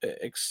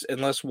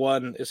 unless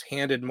one is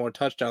handed more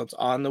touchdowns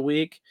on the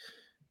week,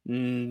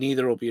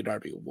 neither will be an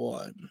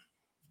RB1.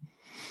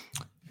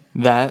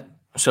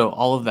 So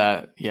all of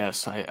that,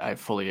 yes, I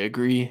fully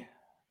agree.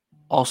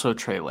 Also,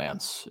 Trey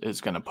Lance is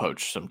going to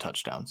poach some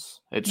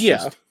touchdowns. It's Yeah.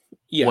 just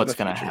Yeah, in what's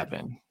the going to future.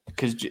 happen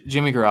because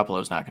Jimmy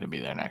Garoppolo is not going to be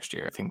there next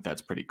year. I think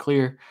that's pretty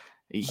clear.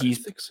 I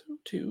think so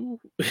too.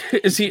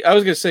 Is he? I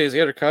was gonna say, is he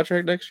under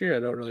contract next year?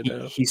 I don't really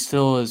know. He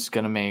still is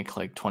going to make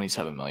like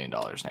 $27 million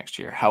next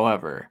year.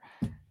 However,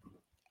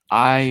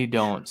 I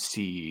don't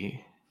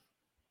see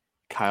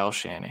Kyle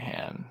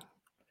Shanahan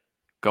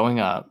going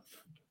up,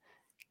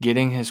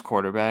 getting his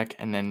quarterback,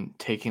 and then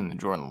taking the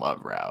Jordan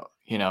Love route,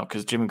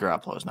 because Jimmy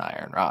Garoppolo is not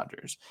Aaron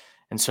Rodgers.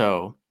 And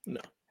so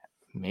No.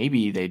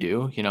 maybe they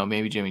do,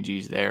 maybe Jimmy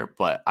G's there,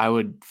 but I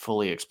would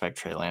fully expect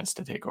Trey Lance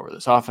to take over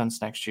this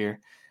offense next year.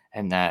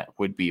 And that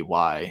would be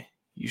why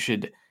you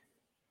should.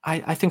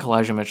 I think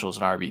Elijah Mitchell is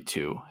an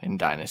RB2 in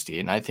Dynasty,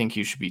 and I think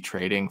you should be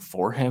trading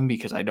for him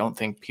because I don't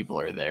think people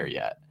are there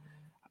yet.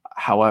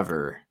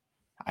 However,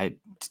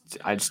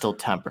 I'd still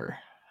temper.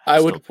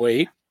 I would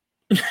wait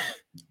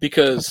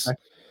because, Okay.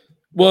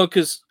 well,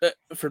 because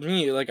for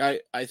me, like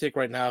I think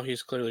right now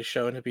he's clearly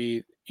shown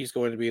he's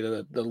going to be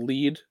the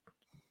lead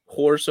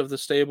horse of the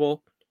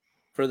stable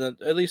for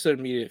at least the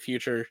immediate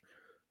future.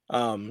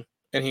 And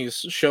he's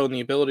shown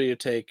the ability to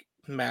take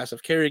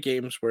massive carry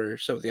games where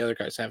some of the other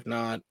guys have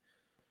not.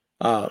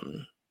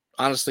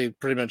 Honestly,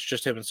 pretty much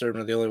just him and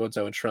Sermon are the only ones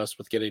I would trust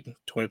with getting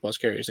 20 plus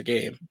carries a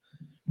game.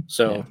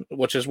 So,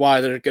 which is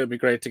why they're going to be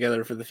great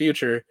together for the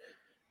future.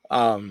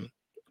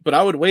 But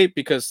I would wait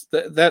because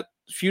that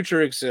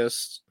future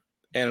exists,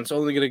 and it's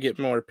only going to get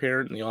more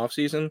apparent in the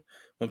offseason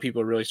when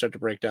people really start to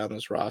break down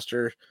this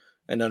roster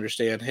and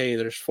understand, hey,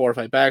 there's 4 or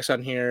 5 backs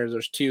on here.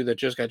 There's 2 that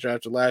just got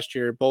drafted last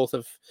year.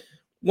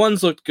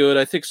 One's looked good.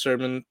 I think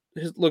Sermon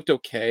has looked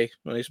okay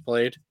when he's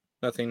played.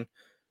 Nothing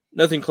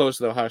close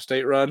to the Ohio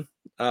State run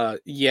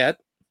yet.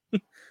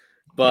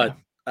 But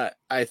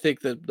I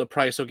think that the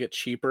price will get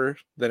cheaper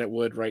than it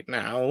would right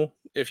now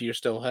if you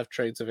still have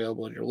trades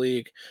available in your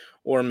league,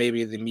 or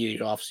maybe the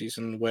immediate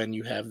offseason when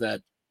you have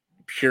that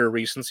pure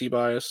recency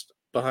bias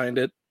behind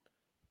it.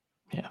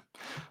 Yeah.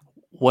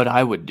 What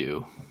I would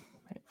do,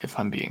 if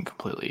I'm being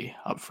completely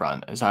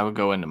upfront, is I would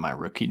go into my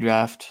rookie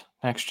draft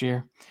next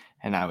year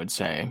and I would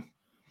say,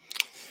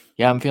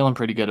 yeah, I'm feeling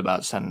pretty good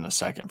about sending a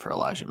second for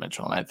Elijah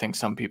Mitchell. And I think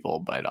some people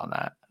bite on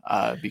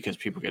that because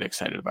people get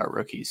excited about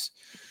rookies.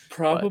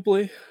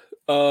 Probably.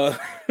 But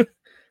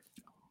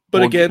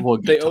again,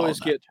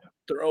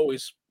 they're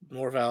always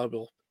more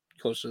valuable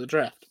close to the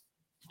draft.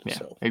 Yeah,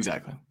 so.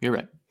 Exactly. You're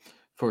right.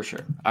 For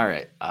sure. All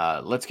right.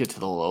 Let's get to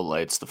the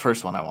lowlights. The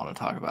first one I want to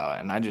talk about,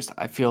 and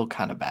I feel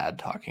kind of bad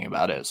talking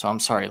about it. So I'm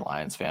sorry,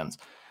 Lions fans.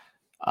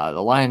 The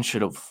Lions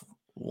should have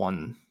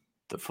won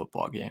the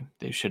football game.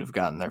 They should have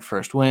gotten their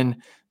first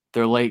win.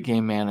 Their late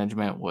game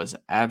management was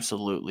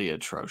absolutely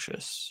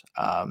atrocious.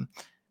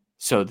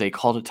 So they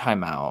called a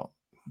timeout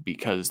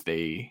because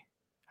I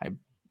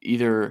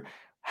either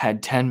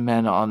had 10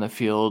 men on the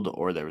field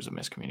or there was a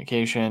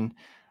miscommunication.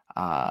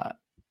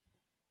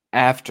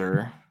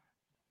 After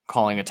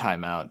calling a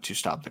timeout to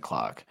stop the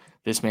clock,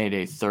 this made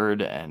a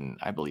 3rd and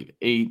I believe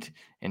 8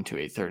 into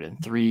a 3rd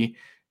and 3.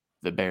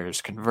 The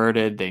Bears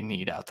converted, they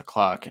kneed out the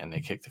clock, and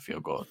they kicked the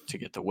field goal to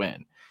get the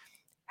win.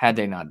 Had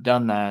they not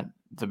done that,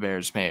 the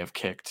Bears may have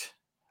kicked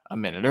a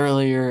minute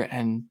earlier,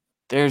 and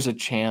there's a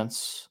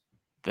chance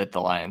that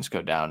the Lions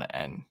go down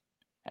and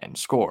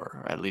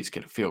score, or at least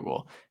get a field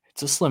goal.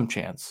 It's a slim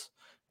chance,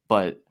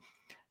 but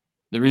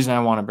the reason I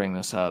want to bring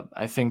this up,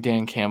 I think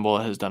Dan Campbell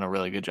has done a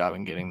really good job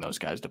in getting those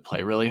guys to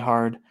play really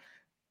hard.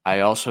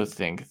 I also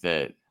think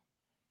that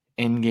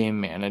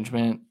in-game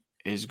management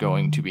is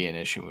going to be an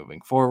issue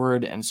moving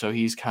forward, and so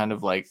he's kind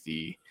of like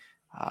the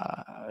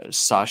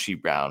Sashi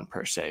Brown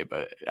per se,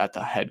 but at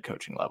the head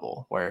coaching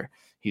level, where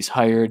he's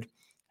hired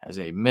as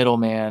a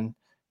middleman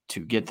to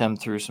get them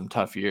through some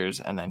tough years,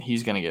 and then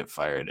he's going to get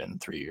fired in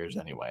 3 years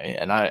anyway.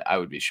 And I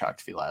would be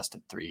shocked if he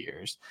lasted 3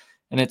 years.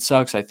 And it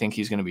sucks. I think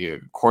he's going to be a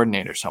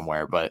coordinator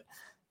somewhere, but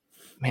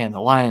man,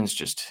 the Lions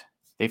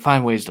they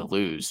find ways to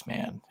lose,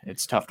 man.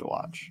 It's tough to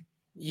watch.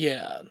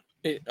 Yeah.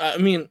 I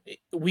mean,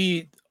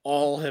 we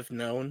all have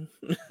known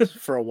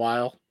for a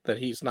while that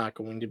he's not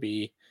going to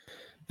be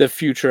the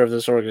future of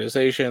this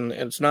organization,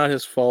 and it's not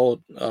his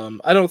fault.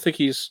 I don't think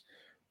he's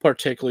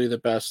particularly the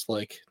best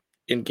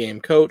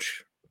in-game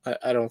coach.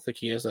 I don't think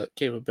he has that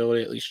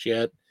capability, at least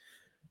yet.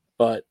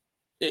 But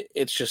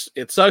it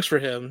sucks for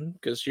him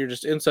because you're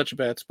just in such a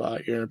bad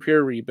spot. You're in a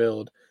pure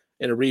rebuild.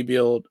 In a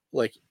rebuild,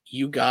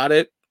 you got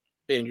it,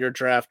 and your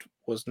draft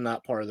was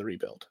not part of the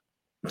rebuild.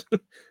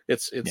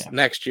 It's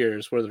next year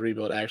is where the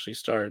rebuild actually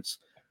starts.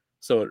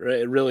 So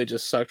it really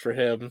just sucked for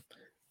him.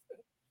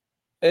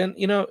 And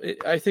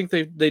I think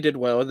they did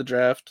well in the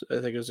draft. I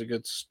think it was a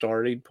good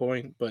starting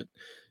point, but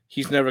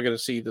he's never going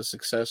to see the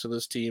success of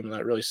this team, and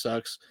that really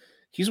sucks.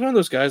 He's one of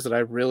those guys that I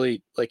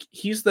really like.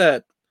 He's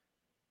that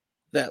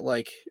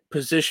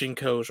position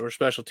coach or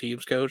special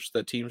teams coach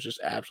that teams just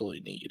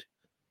absolutely need.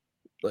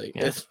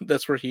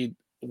 That's where he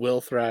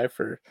will thrive.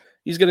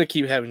 He's going to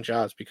keep having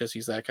jobs because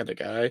he's that kind of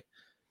guy.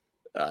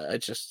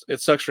 It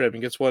sucks for him.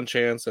 He gets one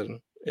chance, and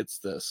it's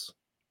this.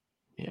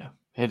 Yeah,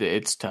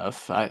 it's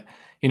tough. I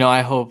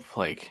hope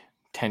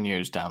 10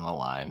 years down the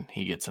line,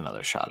 he gets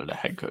another shot at a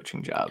head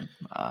coaching job.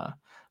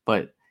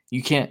 But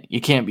you can't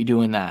be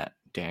doing that,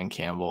 Dan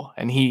Campbell.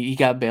 And he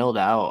got bailed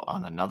out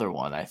on another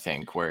one, I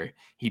think, where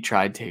he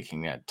tried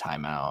taking a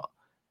timeout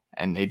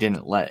and they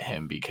didn't let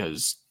him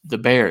because the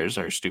Bears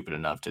are stupid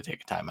enough to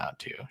take a timeout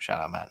too. Shout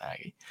out Matt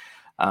Nagy.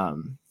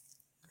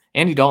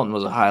 Andy Dalton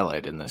was a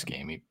highlight in this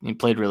game. He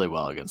played really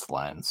well against the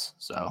Lions.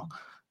 So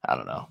I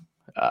don't know.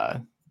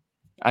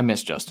 I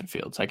miss Justin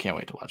Fields. I can't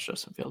wait to watch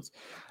Justin Fields.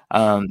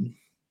 All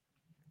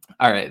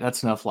right,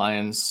 that's enough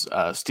Lions.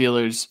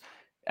 Steelers.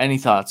 Any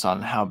thoughts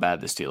on how bad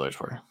the Steelers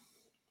were?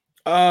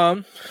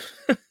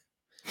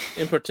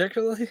 In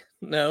particularly,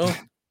 no.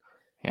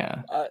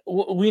 Yeah.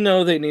 We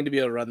know they need to be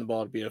able to run the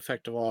ball to be an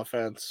effective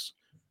offense.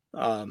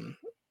 And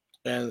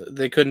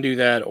they couldn't do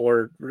that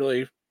or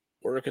really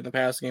work in the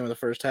passing game in the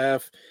first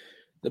half.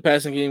 The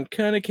passing game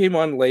kind of came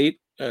on late,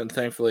 and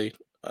thankfully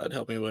it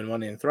helped me win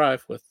Money and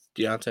Thrive with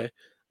Deontay.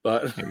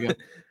 But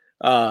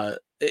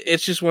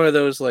it's just one of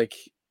those, like,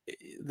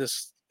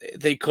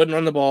 they couldn't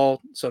run the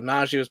ball, so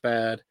Najee was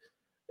bad,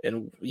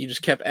 and you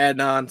just kept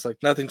adding on. It's like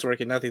nothing's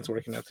working,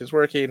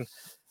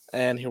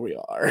 and here we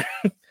are.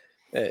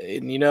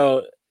 And you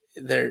know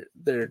they're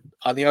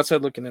on the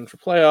outside looking in for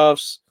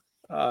playoffs.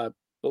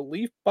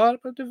 Believe bottom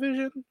of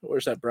division, or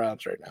is that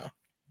Browns right now?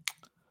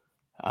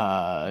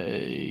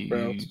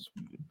 Browns.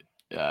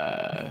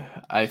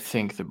 I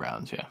think the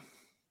Browns, yeah.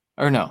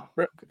 Or no,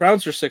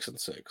 Browns are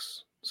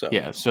 6-6. So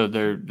yeah, so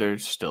they're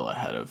still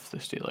ahead of the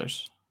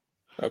Steelers.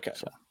 Okay,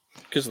 so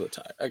because of the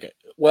tie. Okay,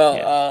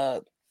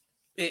 well,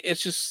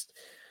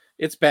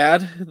 it's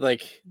bad.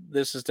 Like,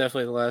 this is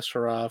definitely the last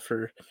hurrah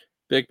for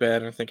Big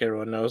Ben. I think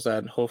everyone knows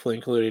that, hopefully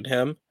including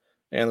him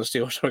and the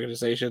Steelers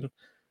organization.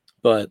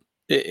 But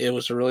it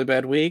was a really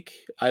bad week.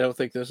 I don't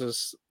think this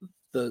is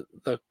the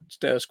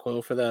status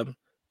quo for them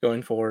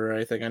going forward or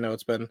anything. I know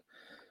it's been a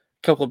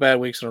couple of bad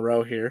weeks in a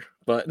row here,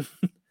 but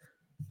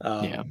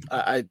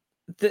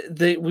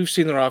we've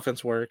seen their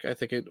offense work. I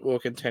think it will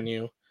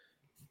continue.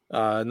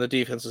 And the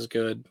defense is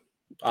good,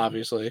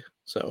 obviously.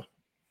 So,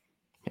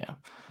 yeah,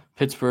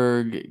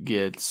 Pittsburgh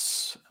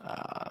gets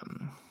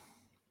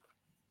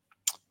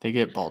they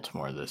get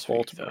Baltimore this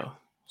week though.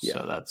 Yeah.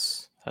 So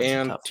that's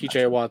and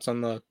TJ Watt's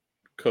on the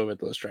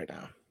COVID list right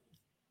now.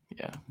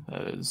 Yeah,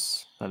 that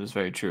is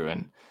very true,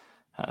 and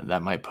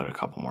that might put a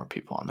couple more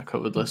people on the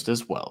COVID list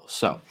as well.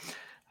 So,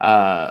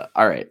 all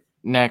right,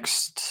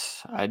 next,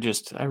 I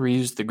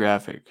reused the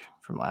graphic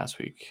from last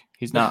week.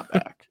 He's not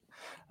back.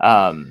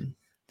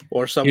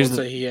 Or someone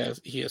say he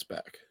is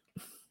back.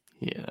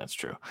 Yeah, that's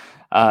true.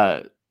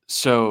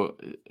 So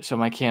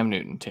my Cam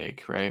Newton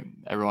take, right?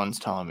 Everyone's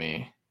telling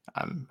me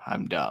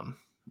I'm dumb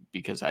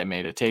because I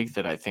made a take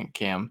that I think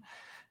Cam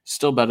is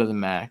still better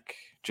than Mac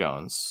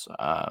Jones.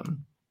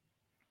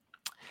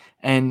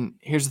 And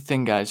here's the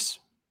thing, guys.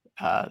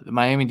 The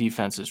Miami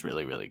defense is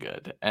really, really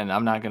good. And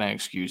I'm not going to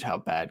excuse how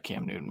bad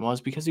Cam Newton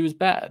was because he was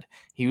bad.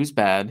 He was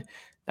bad.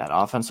 That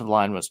offensive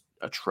line was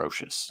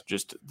atrocious.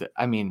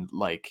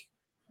 Like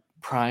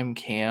prime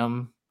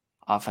Cam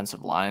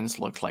offensive lines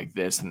looked like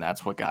this, and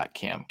that's what got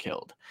Cam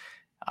killed.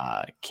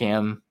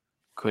 Cam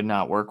could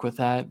not work with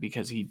that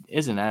because he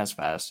isn't as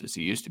fast as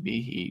he used to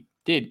be. He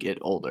did get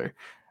older.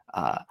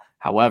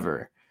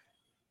 However,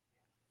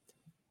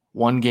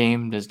 one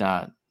game does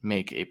not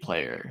make a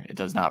player. It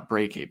does not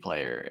break a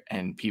player,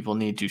 and people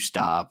need to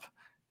stop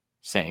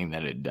saying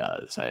that it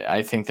does.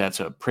 I think that's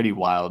a pretty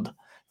wild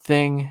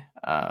thing.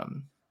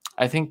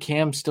 I think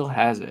Cam still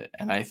has it,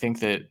 and I think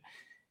that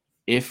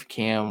if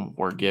Cam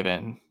were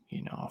given,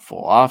 a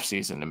full off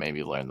season to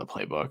maybe learn the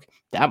playbook,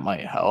 that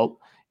might help.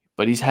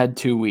 But he's had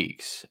 2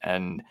 weeks,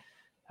 and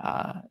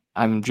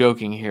I'm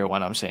joking here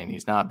when I'm saying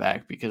he's not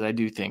back because I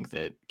do think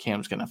that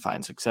Cam's going to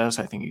find success.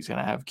 I think he's going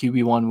to have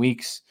QB1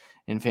 weeks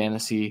in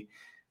fantasy.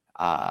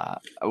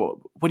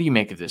 What do you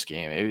make of this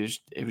game?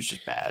 It was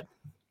just bad.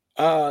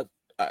 I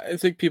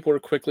think people are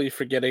quickly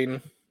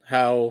forgetting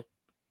how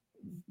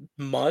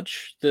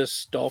much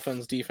this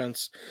Dolphins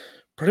defense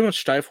pretty much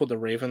stifled the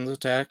Ravens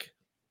attack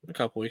a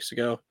couple weeks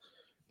ago.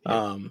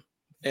 Yeah.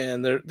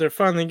 And they're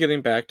finally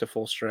getting back to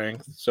full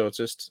strength. So it's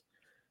just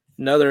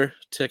another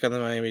tick on the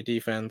Miami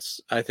defense.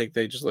 I think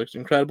they just looked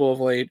incredible of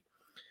late.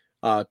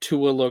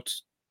 Tua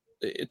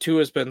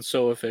has been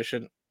so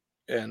efficient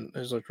and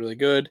has looked really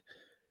good.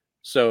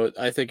 So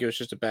I think it was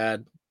just a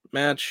bad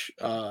match.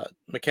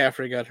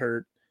 McCaffrey got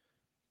hurt.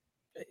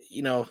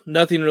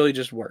 Nothing really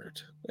just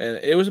worked. And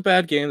it was a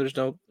bad game.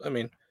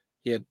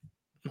 He had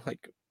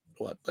like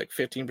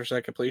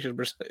 15% completion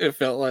percent. It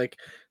felt like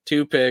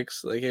 2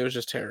 picks. Like, it was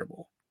just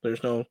terrible.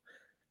 There's no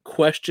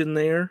question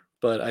there,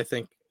 but I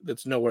think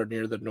that's nowhere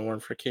near the norm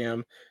for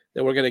Cam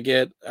that we're going to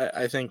get.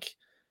 I think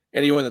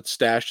anyone that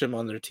stashed him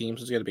on their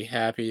teams is going to be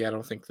happy. I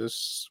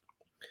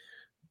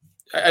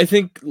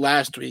think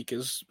last week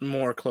is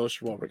more close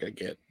to what we're going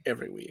to get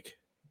every week.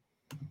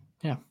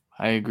 Yeah,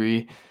 I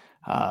agree.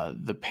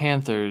 The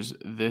Panthers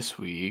this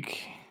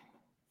week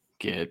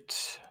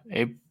get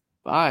a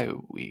bye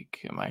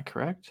week. Am I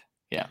correct?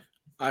 Yeah,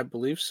 I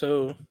believe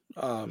so.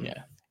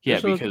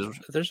 Because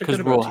there's a good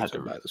amount of teams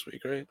that bye this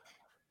week, right?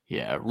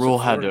 Yeah, Is it Rule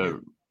had 4 now?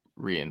 to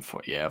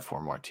reinforce. Yeah,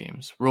 4 more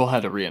teams. Rule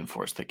had to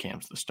reinforce that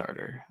Cam's the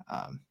starter.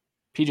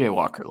 PJ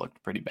Walker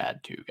looked pretty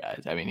bad too,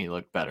 guys. I mean, he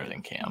looked better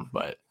than Cam,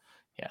 but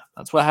yeah,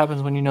 that's what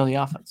happens when you know the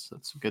offense.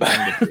 That's a good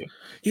thing to do.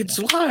 It's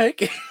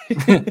like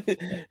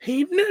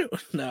he knew.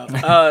 No.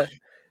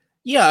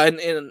 Yeah,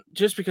 and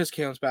just because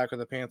Cam's back with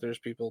the Panthers,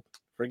 people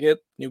forget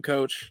new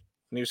coach,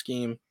 new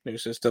scheme, new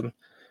system.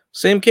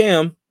 Same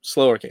Cam,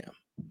 slower Cam.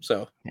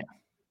 So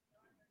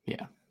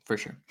Yeah, for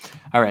sure.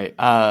 All right.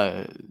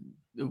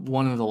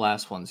 One of the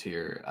last ones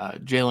here,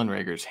 Jalen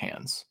Rager's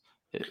hands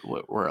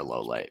were a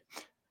low light.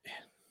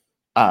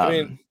 I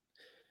mean, Um,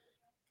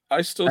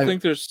 I still I,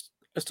 think there's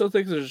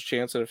a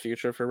chance in the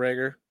future for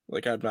Rager.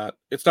 Like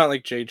it's not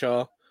like J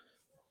Jaw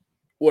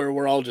where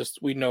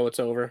we know it's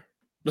over.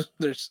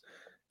 There's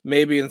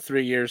maybe in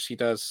 3 years he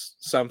does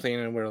something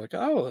and we're like,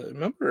 oh,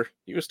 remember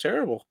he was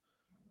terrible.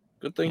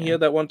 Good thing he yeah, had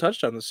that one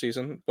touchdown this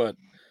season. But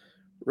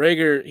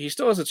Rager, he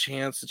still has a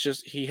chance. It's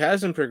just he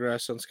hasn't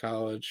progressed since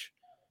college.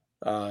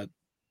 Uh,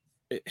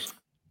 it-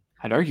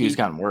 I'd argue he's he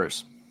gotten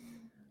worse.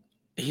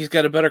 he's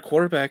got a better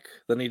quarterback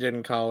than he did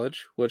in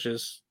college, which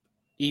is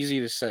easy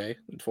to say,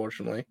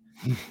 unfortunately.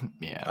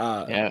 Yeah,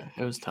 Uh, yeah,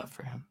 it was tough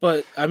for him.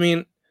 but I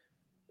mean,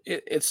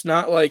 it's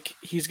not like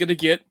he's gonna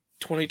get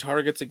 20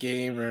 targets a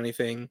game or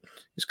anything.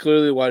 He's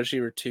clearly wide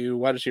receiver 2,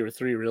 wide receiver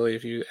 3, really,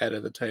 if you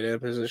added the tight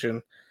end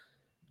position.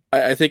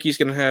 I think he's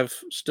gonna have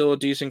still a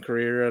decent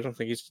career. I don't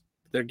think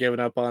they're giving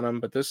up on him,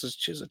 but this is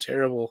just a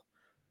terrible.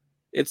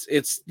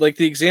 It's like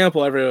the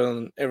example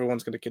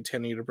everyone's going to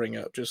continue to bring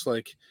up, just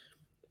like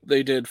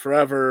they did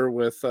forever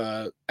with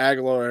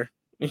Aguilar,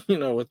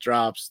 with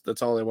drops.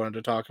 That's all they wanted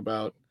to talk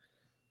about,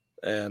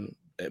 and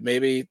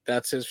maybe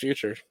that's his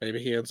future.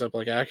 Maybe he ends up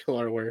like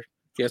Aguilar, where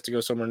he has to go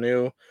somewhere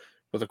new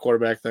with a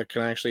quarterback that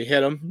can actually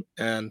hit him,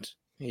 and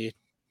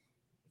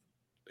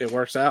it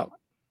works out.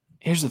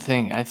 Here's the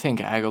thing. I think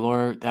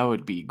Aguilar, that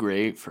would be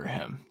great for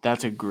him.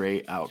 That's a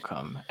great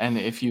outcome. And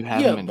if you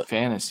had Yeah, him in but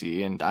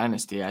fantasy and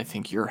dynasty, I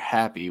think you're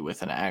happy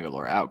with an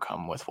Aguilar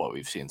outcome with what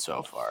we've seen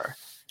so far.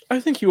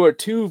 I think you are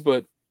too.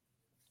 But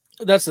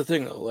that's the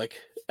thing, though. Like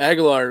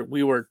Aguilar,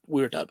 we were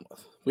done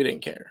with. We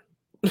didn't care.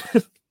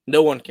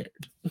 No one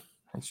cared.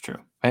 That's true.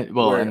 I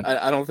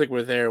don't think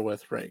we're there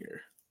with Rager.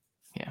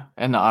 Yeah,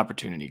 and the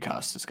opportunity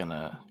cost is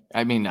gonna.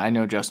 I mean, I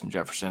know Justin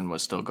Jefferson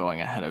was still going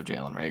ahead of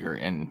Jalen Rager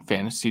in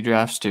fantasy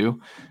drafts too,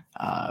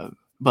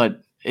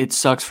 but it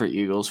sucks for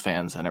Eagles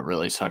fans, and it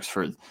really sucks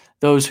for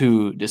those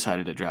who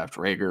decided to draft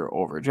Rager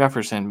over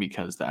Jefferson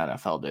because the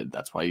NFL did.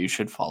 That's why you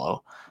should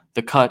follow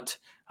the cut.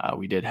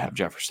 We did have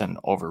Jefferson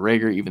over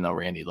Rager, even though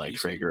Randy liked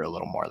Rager a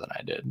little more than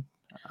I did,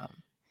 um,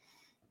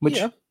 which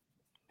Yeah,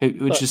 which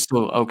but is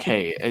still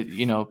okay. A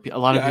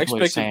lot of yeah, I people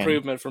are expect saying.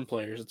 improvement from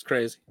players. It's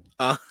crazy.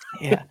 Uh,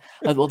 Yeah.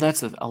 Well,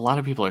 a lot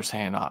of people are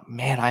saying, "Oh,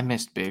 man, I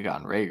missed big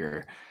on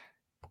Rager."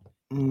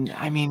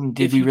 I mean,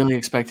 did if we you really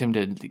expect him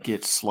to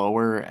get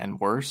slower and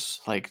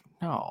worse? Like,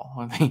 no.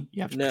 I mean,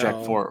 you have to project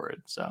no,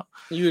 forward. So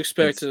you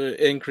expect it's an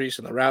increase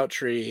in the route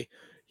tree.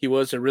 He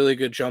was a really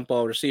good jump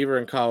ball receiver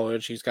in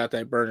college. He's got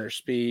that burner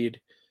speed.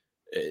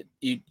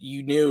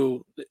 You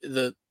knew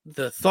the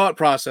thought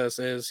process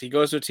is he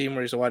goes to a team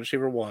where he's a wide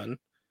receiver 1,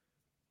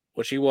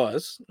 which he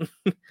was,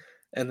 and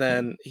yeah,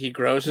 then he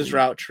grows his elite.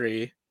 route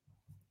tree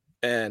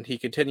and he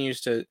continues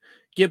to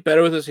get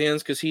better with his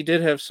hands because he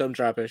did have some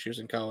drop issues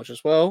in college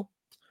as well,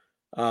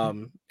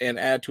 and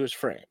add to his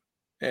frame.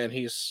 And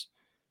he's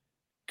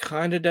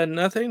kind of done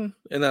nothing,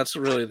 and that's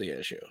really the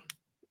issue.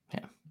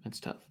 Yeah, it's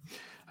tough.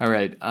 All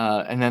right,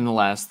 and then the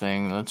last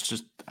thing,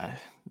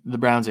 the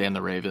Browns and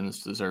the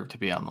Ravens deserve to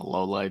be on the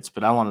low lights,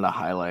 but I wanted to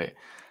highlight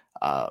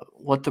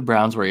what the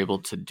Browns were able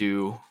to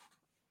do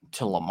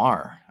to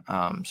Lamar.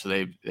 So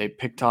they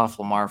picked off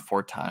Lamar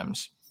 4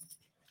 times.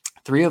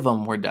 3 of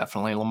them were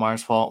definitely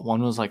Lamar's fault.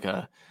 One was like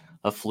a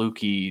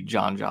fluky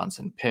John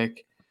Johnson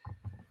pick.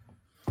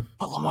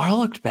 But Lamar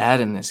looked bad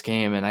in this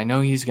game, and I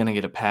know he's going to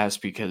get a pass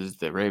because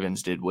the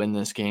Ravens did win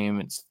this game.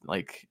 It's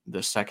like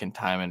the second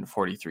time in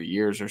 43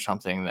 years or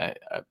something that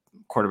a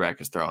quarterback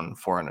has thrown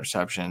 4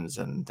 interceptions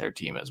and their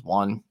team has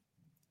won.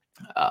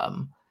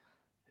 Um,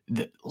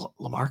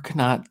 Lamar could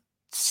not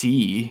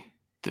see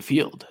the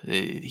field.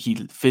 He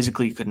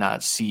physically could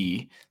not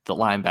see the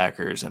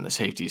linebackers and the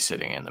safeties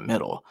sitting in the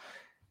middle.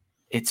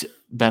 It's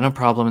been a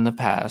problem in the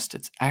past.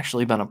 It's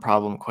actually been a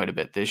problem quite a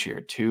bit this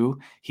year too.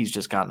 He's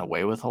just gotten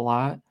away with a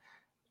lot.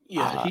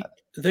 Yeah, Uh,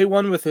 they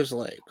won with his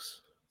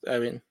legs. I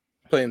mean,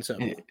 plain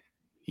simple.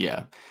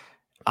 yeah.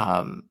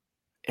 Um,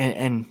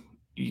 and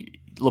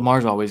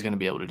Lamar's always going to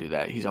be able to do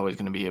that. He's always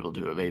going to be able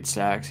to evade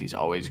sacks. He's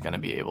always going to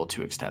be able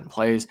to extend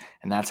plays,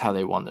 and that's how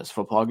they won this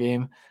football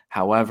game.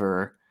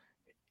 However,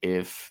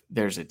 if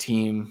there's a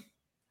team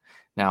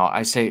now,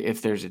 I say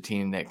if there's a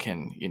team that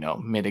can,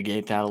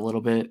 mitigate that a little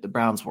bit, the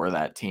Browns were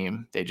that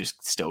team. They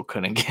just still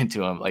couldn't get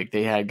to him. Like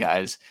they had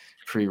guys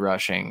free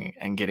rushing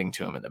and getting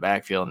to him in the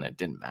backfield, and it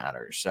didn't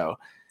matter. So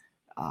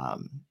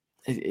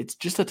it's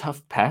just a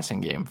tough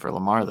passing game for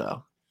Lamar,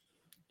 though.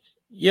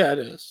 Yeah, it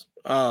is.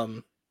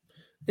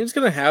 He's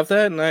gonna have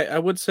that, and I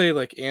would say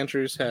like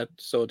Andrews had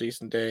still a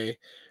decent day.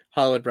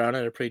 Hollywood Brown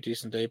had a pretty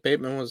decent day.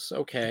 Bateman was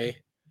okay.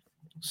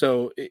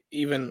 So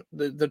even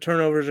the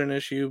turnovers are an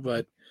issue,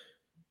 but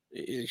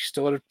he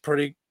still had a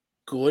pretty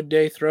good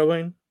day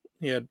throwing.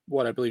 He had,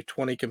 I believe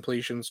 20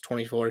 completions,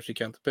 24 if you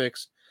count the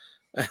picks.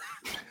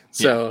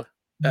 So,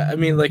 I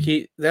mean,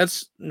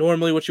 that's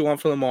normally what you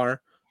want from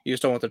Lamar. You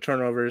just don't want the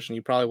turnovers, and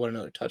you probably want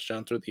another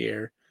touchdown through the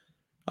air.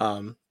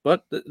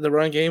 But the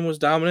run game was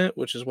dominant,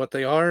 which is what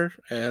they are,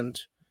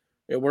 and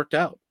it worked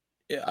out.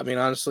 I mean,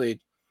 honestly,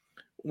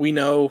 we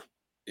know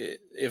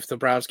if the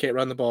Browns can't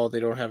run the ball, they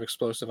don't have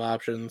explosive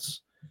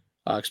options,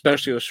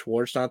 especially with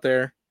Schwartz not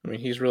there. I mean,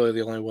 he's really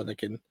the only one that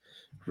can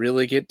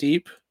really get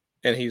deep,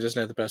 and he doesn't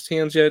have the best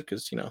hands yet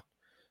because,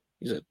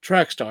 he's a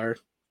track star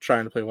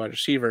trying to play wide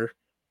receiver,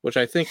 which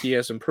I think he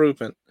has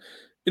improvement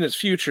in his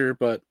future,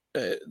 but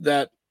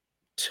that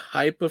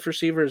type of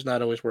receiver has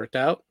not always worked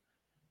out.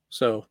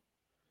 So,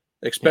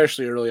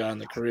 especially early on in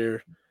the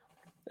career.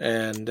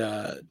 And,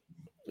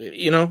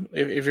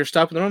 if you're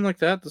stopping the run like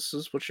that, this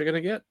is what you're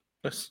going to get.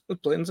 That's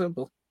plain and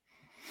simple.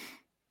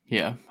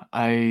 Yeah.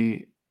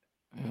 I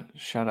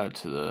shout out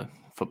to the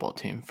football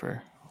team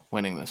for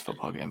winning this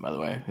football game, by the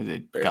way. They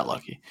got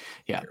lucky.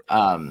 Yeah.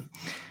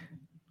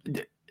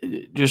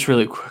 Just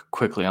really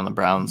quickly on the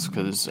Browns,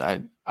 because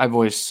I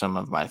voiced some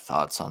of my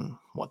thoughts on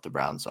what the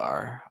Browns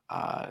are.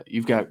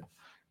 You've got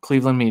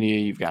Cleveland media,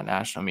 you've got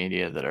national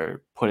media that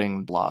are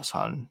putting loss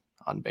on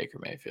Baker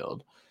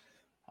Mayfield.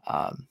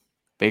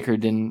 Baker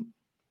didn't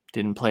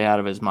play out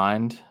of his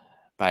mind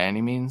by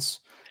any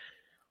means.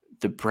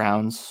 The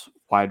Browns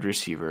wide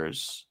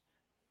receivers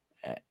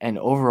and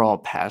overall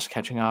pass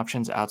catching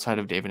options outside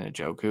of David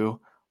Njoku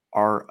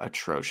are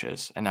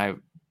atrocious. And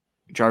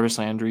Jarvis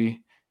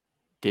Landry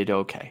did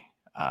okay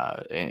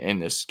in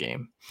this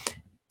game,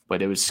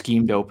 but it was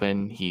schemed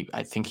open.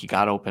 I think he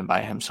got open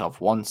by himself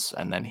once,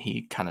 and then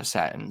he kind of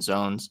sat in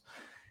zones.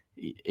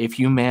 If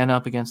you man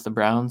up against the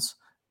Browns,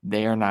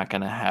 they are not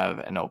going to have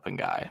an open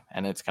guy,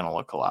 and it's going to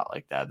look a lot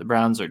like that. The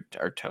Browns are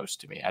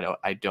toast to me.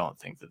 I don't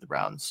think that the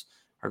Browns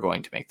are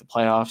going to make the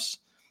playoffs.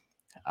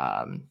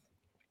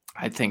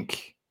 I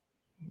think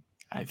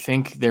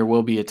there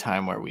will be a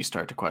time where we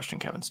start to question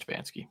Kevin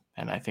Stefanski,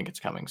 and I think it's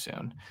coming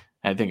soon.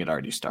 I think it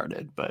already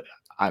started, but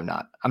I'm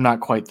not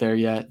quite there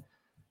yet.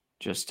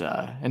 Just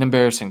an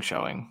embarrassing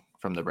showing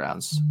from the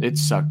Browns. It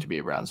sucked to be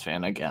a Browns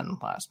fan again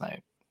last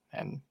night,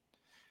 and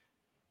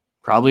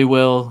probably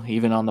will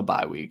even on the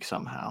bye week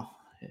somehow.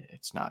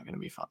 It's not going to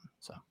be fun.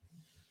 So,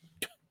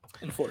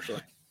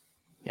 unfortunately.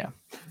 Yeah.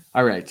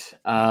 All right.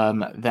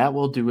 That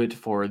will do it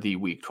for the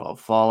Week 12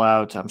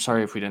 fallout. I'm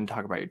sorry if we didn't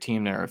talk about your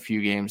team. There are a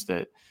few games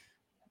that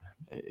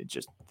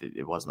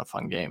it wasn't a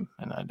fun game,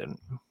 and I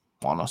didn't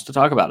want us to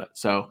talk about it.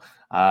 So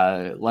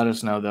let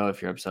us know, though,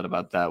 if you're upset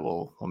about that.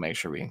 We'll make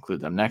sure we include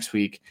them next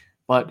week.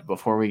 But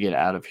before we get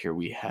out of here,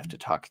 we have to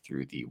talk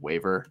through the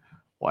waiver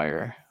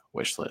wire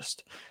wish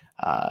list.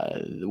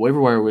 The waiver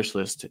wire wish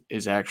list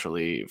is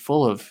actually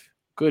full of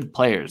good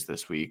players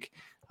this week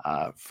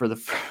for the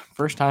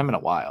first time in a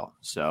while.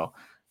 So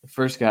the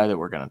first guy that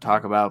we're going to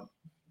talk about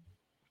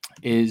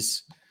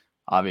is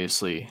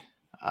obviously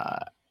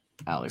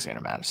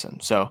Alexander Mattison.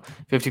 So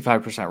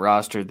 55%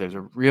 rostered. There's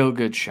a real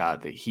good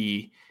shot that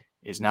he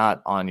is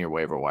not on your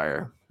waiver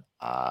wire.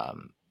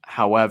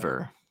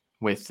 However,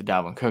 with the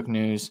Dalvin Cook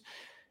news,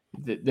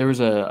 there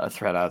was a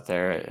thread out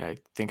there. I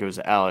think it was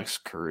Alex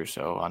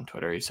Caruso on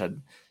Twitter. He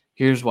said,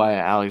 here's why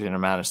Alexander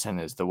Mattison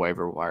is the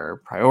waiver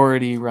wire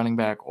priority running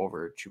back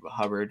over Chuba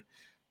Hubbard,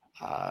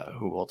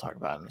 who we'll talk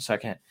about in a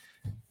second.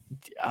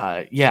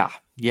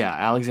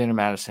 Alexander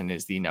Mattison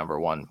is the number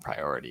one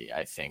priority.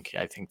 I think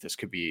this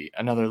could be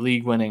another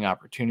league-winning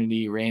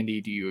opportunity. Randy,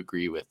 do you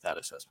agree with that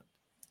assessment?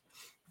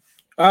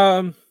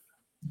 I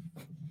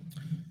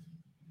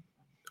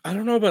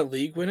don't know about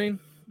league winning,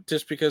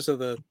 just because of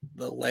the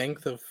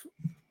length of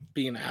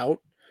being out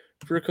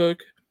for Cook.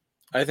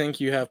 I think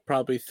you have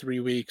probably 3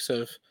 weeks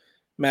of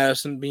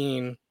Madison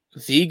being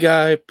the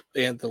guy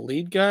and the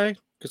lead guy,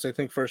 because I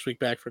think first week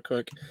back for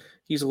Cook,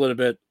 he's a little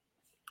bit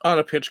on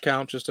a pitch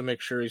count just to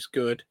make sure he's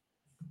good,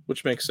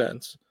 which makes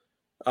sense.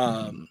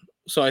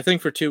 So I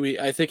think for 2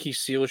 weeks, I think he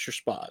seals your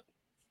spot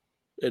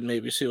and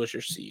maybe seals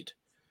your seed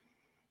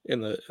in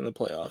the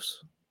playoffs.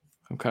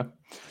 Okay.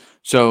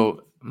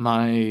 So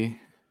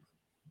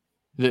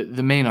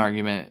the main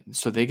argument,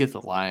 so they get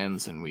the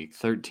Lions in week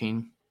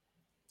 13.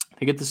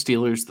 They get the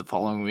Steelers the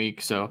following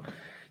week. So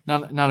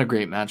not a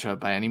great matchup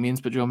by any means,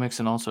 but Joe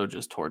Mixon also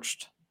just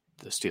torched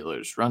the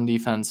Steelers run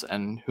defense,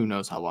 and who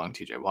knows how long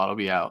TJ Watt will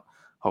be out.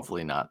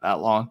 Hopefully not that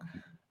long.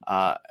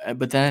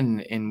 But then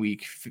in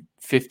week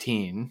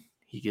 15,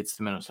 he gets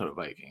the Minnesota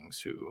Vikings,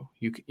 who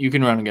you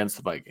can run against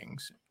the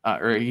Vikings.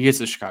 Or he gets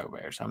the Chicago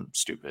Bears. I'm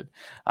stupid.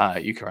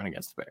 You can run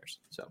against the Bears.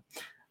 So,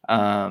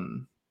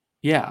 I'm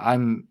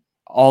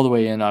all the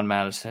way in on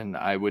Madison.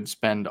 I would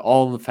spend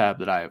all the fab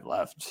that I have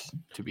left,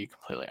 to be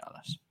completely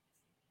honest.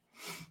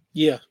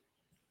 Yeah,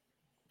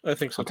 I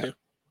think so too.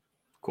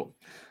 Cool.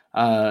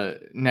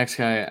 Next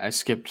guy, I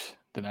skipped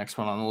the next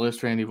one on the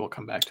list, Randy. We'll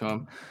come back to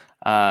him.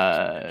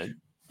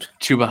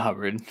 Chuba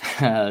Hubbard.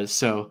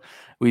 So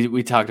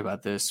we talked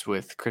about this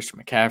with Christian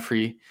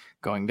McCaffrey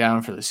going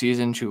down for the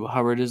season. Chuba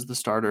Hubbard is the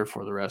starter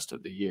for the rest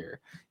of the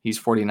year. He's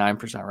 49%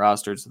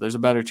 rostered, so there's a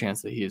better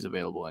chance that he is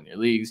available in your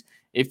leagues.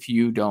 If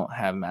you don't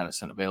have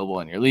Madison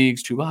available in your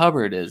leagues, Chuba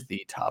Hubbard is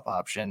the top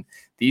option.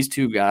 These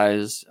two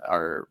guys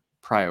are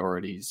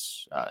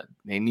priorities.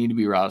 They need to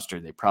be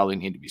rostered. They probably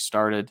need to be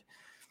started.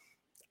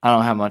 I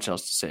don't have much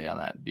else to say on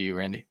that. Do you,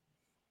 Randy?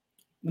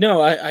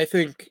 No, I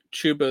think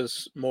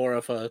Chuba's more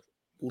of a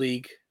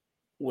league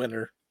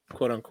winner,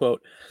 quote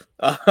unquote,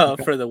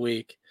 for the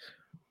week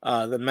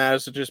than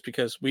Madison, just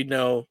because we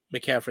know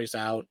McCaffrey's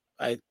out.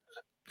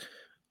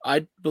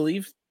 I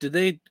believe, did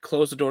they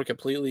close the door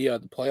completely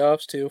on the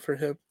playoffs too for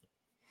him?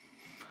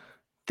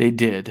 They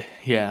did,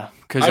 yeah.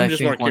 Because I'm I just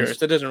think more curious.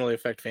 That doesn't really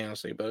affect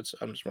fantasy, but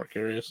I'm just more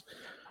curious.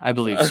 I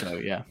believe so,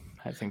 yeah.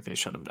 I think they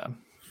shut him down.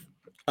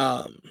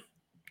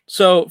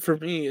 So for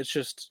me, it's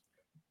just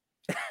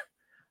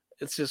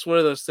one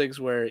of those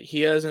things where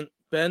he hasn't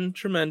been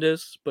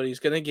tremendous, but he's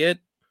going to get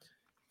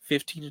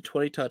 15 to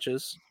 20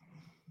 touches,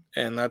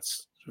 and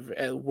that's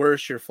at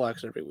worst your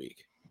flex every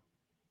week.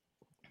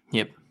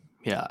 Yep.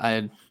 Yeah, I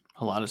had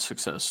a lot of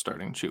success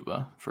starting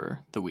Chuba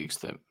for the weeks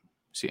that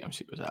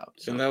CMC was out.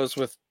 So. And that was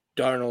with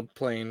Darnold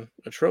playing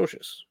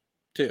atrocious,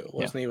 too. It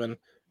wasn't even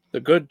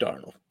the good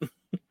Darnold.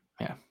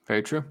 Yeah,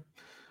 very true.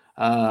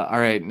 All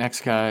right,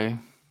 next guy,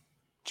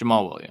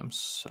 Jamal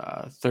Williams,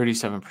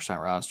 37%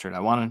 rostered.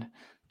 I wanted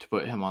to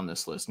put him on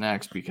this list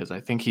next because I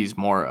think he's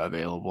more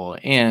available.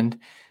 And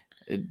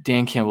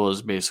Dan Campbell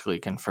has basically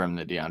confirmed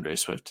that DeAndre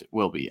Swift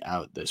will be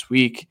out this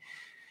week.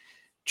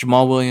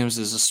 Jamal Williams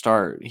is a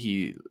start.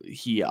 He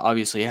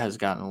obviously has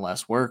gotten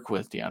less work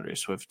with DeAndre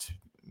Swift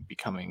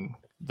becoming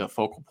the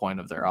focal point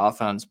of their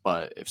offense,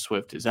 but if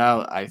Swift is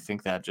out, I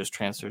think that just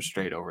transfers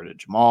straight over to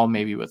Jamal,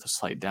 maybe with a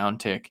slight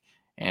downtick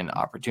in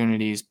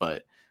opportunities,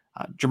 but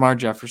Jamar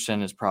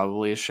Jefferson is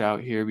probably a shout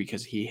here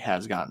because he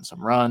has gotten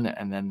some run,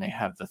 and then they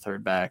have the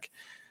third back,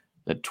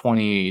 the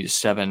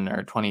 27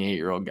 or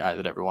 28-year-old guy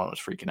that everyone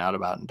was freaking out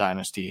about in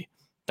Dynasty.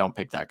 Don't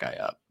pick that guy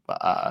up.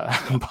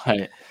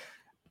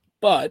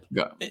 But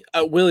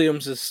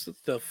Williams is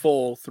the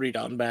full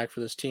 3-down back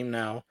for this team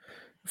now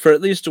for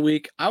at least a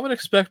week. I would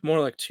expect more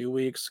like 2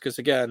 weeks because,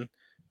 again,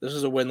 this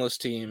is a winless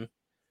team.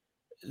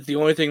 The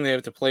only thing they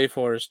have to play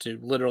for is to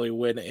literally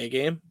win a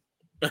game.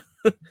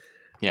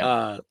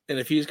 Yeah. And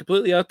if he's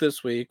completely out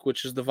this week,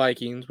 which is the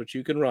Vikings, which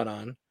you can run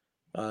on,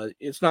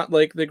 it's not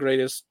like the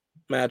greatest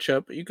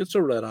matchup, but you can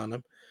still run on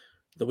them.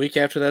 The week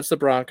after that's the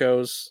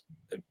Broncos.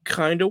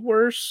 Kind of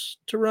worse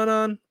to run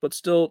on, but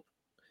still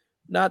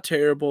not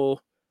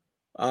terrible.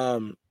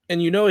 And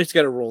he's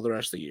got to roll the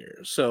rest of the year.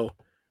 So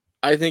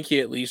I think he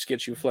at least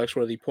gets you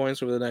flex-worthy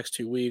points over the next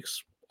 2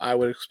 weeks. I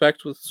would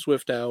expect with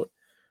Swift out,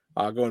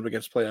 going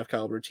against playoff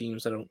caliber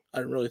teams, I don't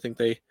really think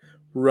they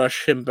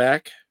rush him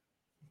back.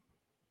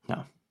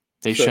 No,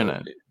 they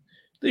shouldn't.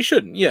 They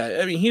shouldn't. Yeah,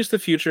 I mean, he's the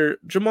future.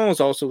 Jamal is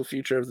also the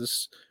future of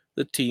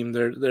the team.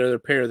 They're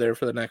the pair there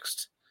for the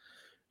next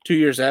 2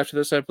 years after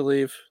this, I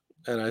believe,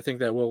 and I think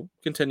that will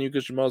continue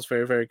because Jamal's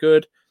very, very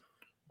good.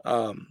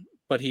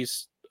 But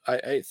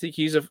I think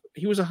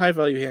he was a high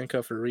value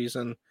handcuff for a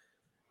reason.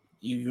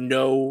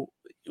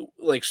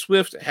 Like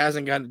Swift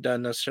hasn't gotten it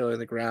done necessarily on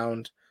the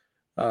ground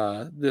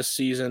this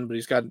season, but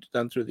he's gotten it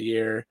done through the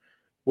air.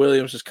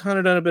 Williams has kind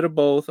of done a bit of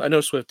both. I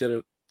know Swift did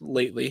it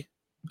lately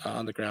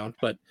on the ground,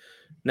 but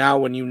now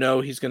when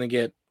he's going to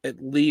get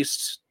at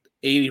least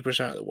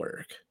 80% of the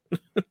work,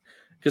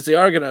 because they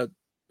are going to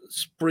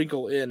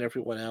sprinkle in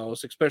everyone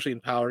else, especially in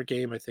power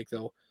game. I think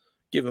they'll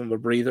give him a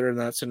breather in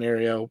that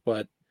scenario,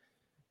 but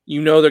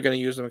they're going to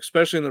use him,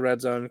 especially in the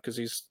red zone, because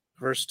he's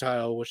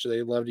versatile, which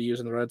they love to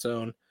use in the red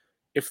zone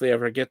if they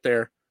ever get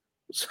there.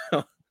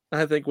 So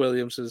I think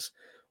Williams is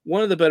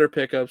one of the better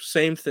pickups.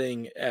 Same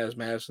thing as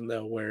Madison,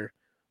 though, where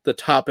the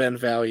top end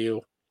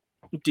value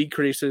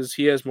decreases.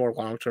 He has more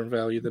long-term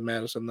value than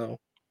Madison, though.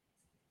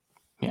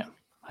 Yeah,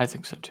 I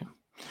think so too.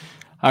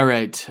 All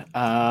right,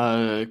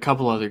 a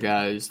couple other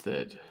guys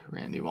that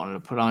Randy wanted to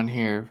put on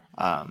here.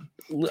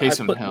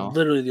 Taysom Hill.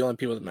 Literally the only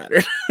people that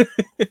matter.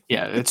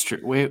 Yeah, it's true.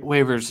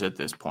 Waivers at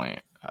this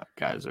point,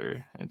 guys,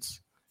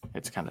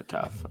 it's kind of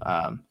tough.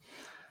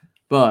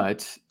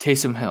 But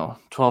Taysom Hill,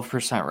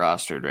 12%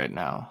 rostered right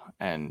now,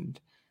 and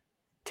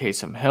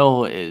Taysom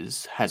Hill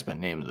has been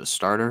named the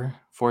starter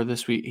for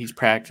this week. He's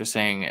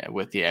practicing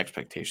with the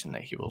expectation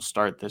that he will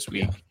start this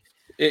week.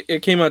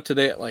 It came out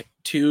today at like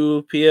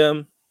 2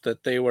 p.m.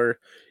 that they were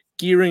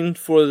gearing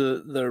for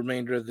the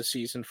remainder of the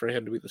season for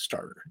him to be the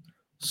starter.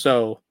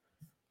 So,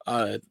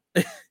 I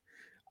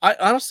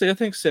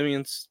think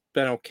Simeon's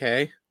been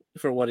okay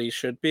for what he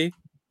should be.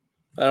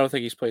 I don't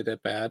think he's played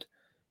that bad,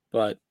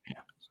 but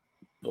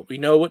we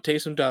know what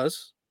Taysom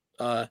does.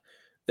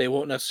 They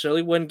won't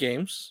necessarily win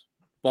games,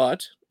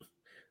 but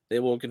they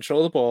will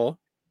control the ball.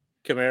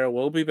 Kamara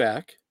will be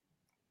back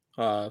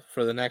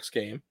for the next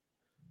game.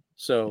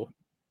 So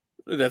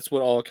that's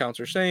what all accounts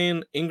are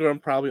saying. Ingram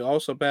probably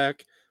also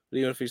back, but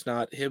even if he's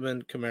not, him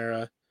and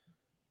Kamara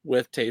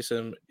with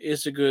Taysom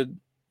is a good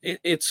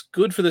it's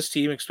good for this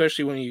team,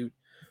 especially when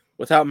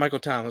without Michael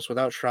Thomas,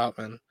 without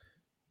Troutman,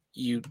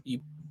 you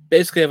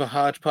basically have a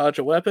hodgepodge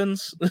of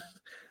weapons,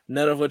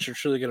 none of which are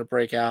truly going to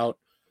break out.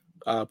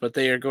 But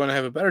they are going to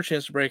have a better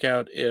chance to break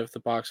out if the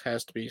box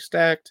has to be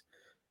stacked.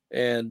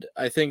 And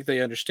I think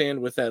they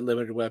understand with that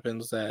limited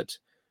weapons that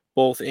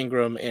both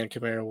Ingram and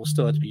Kamara will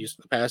still have to be used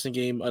in the passing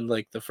game,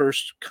 unlike the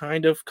first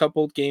kind of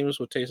couple games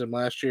with Taysom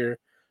last year,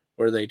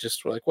 where they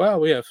just were like, wow,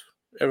 we have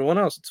everyone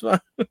else. It's fine.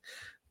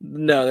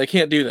 No, they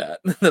can't do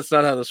that. That's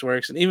not how this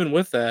works. And even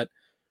with that,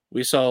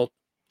 we saw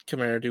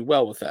Kamara do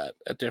well with that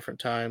at different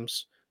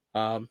times.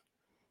 I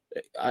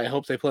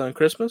hope they play on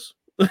Christmas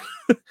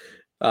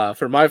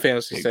for my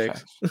fantasy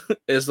sakes,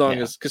 as long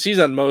as because he's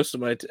on most of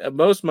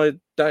my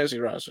dynasty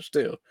rosters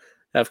too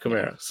have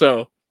Kamara. Yeah.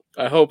 So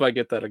I hope I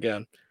get that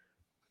again.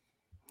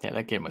 Yeah,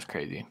 that game was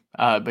crazy.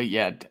 But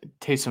yeah,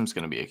 Taysom's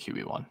going to be a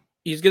QB1.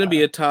 He's going to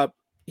be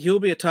he'll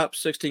be a top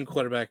 16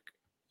 quarterback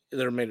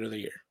the remainder of the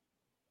year.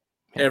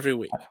 Yeah. Every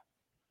week.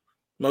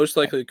 Most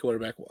likely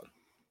quarterback 1.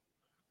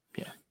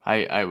 Yeah,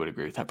 I would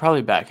agree with that.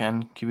 Probably back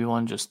end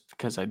QB1 just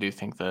because I do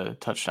think the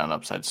touchdown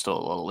upside is still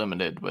a little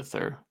limited with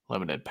their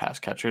limited pass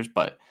catchers.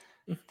 But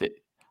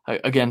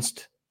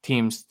against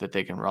teams that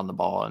they can run the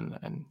ball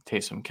and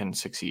Taysom can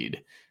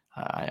succeed,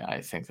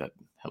 I think that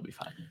he'll be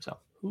fine. So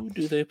who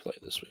do they play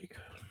this week?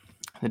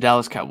 The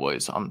Dallas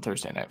Cowboys on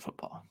Thursday Night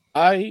Football.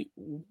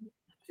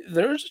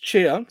 There's a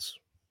chance.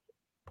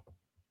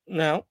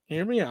 Now,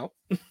 hear me out.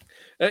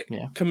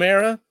 Yeah.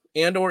 Kamara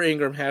and or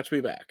Ingram have to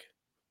be back.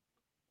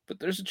 But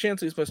there's a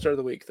chance he's my start of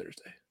the week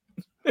Thursday.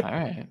 All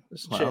right.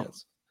 There's a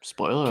chance.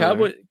 Spoiler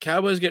alert.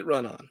 Cowboys get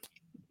run on.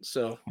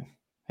 So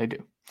they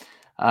do.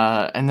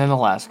 And then the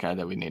last guy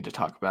that we need to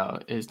talk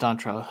about is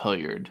Dontrell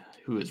Hilliard,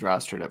 who is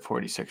rostered at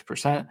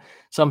 46%.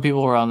 Some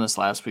people were on this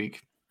last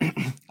week.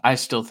 I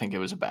still think it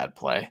was a bad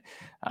play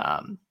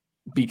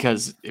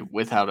because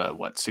without a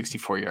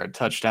 64-yard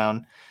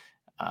touchdown,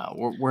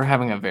 we're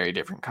having a very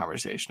different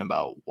conversation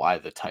about why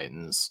the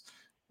Titans'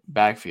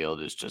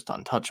 backfield is just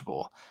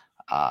untouchable.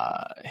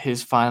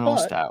 His final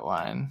stat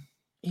line,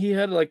 he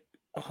had like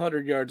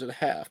 100 yards and a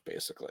half,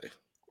 basically.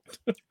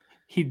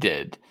 He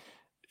did.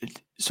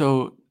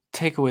 So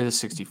take away the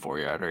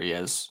 64-yarder. He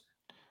has,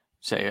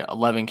 say,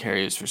 11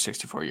 carries for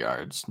 64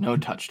 yards, no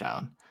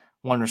touchdown,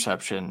 1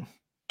 reception,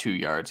 2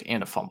 yards,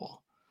 and a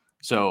fumble.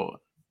 So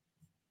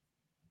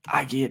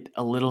I get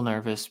a little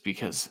nervous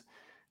because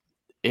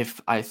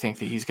if I think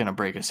that he's going to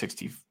break a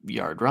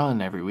 60-yard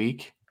run every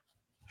week,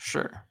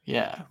 sure,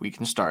 yeah, we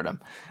can start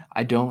him.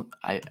 I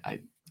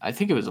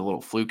think it was a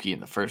little fluky in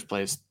the first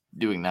place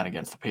doing that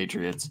against the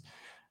Patriots.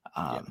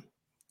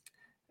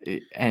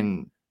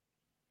 And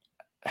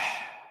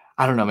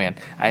I don't know, man.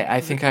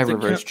 I think I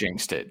reverse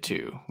jinxed it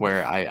too,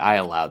 where I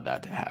allowed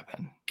that to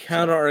happen.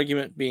 Counter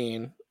argument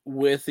being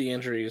with the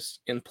injuries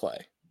in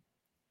play.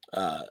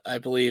 I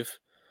believe,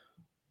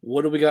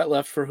 what do we got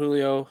left for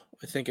Julio?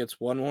 I think it's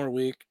 1 more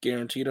week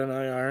guaranteed on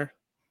IR.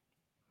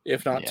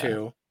 If not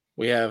 2.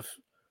 We have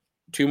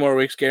 2 more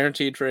weeks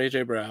guaranteed for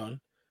AJ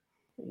Brown.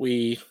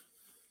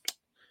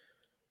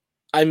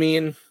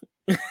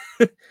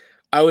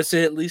 I would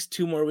say at least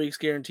 2 more weeks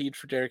guaranteed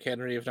for Derrick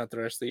Henry, if not the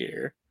rest of the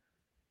year.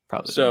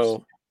 Probably.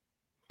 So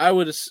I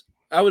would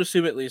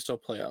assume at least till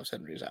playoffs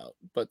Henry's out,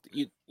 but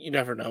you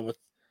never know with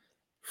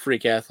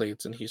freak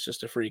athletes, and he's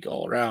just a freak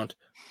all around.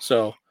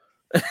 So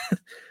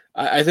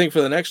I think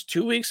for the next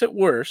 2 weeks at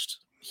worst,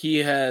 he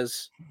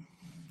has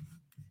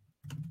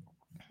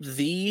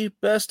the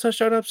best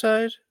touchdown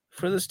upside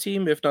for this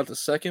team, if not the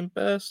second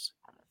best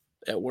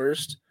at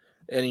worst.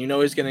 And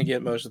he's going to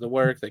get most of the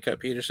work. They cut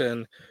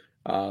Peterson.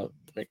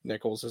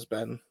 McNichols has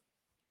been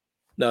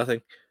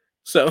nothing.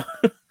 So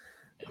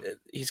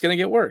he's going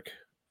to get work.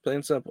 Plain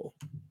and simple.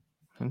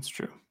 That's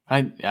true.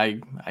 I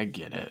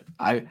get it.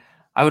 I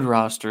would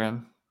roster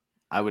him.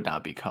 I would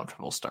not be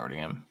comfortable starting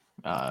him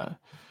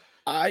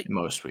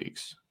most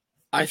weeks.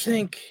 I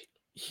think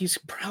he's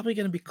probably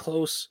going to be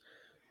close.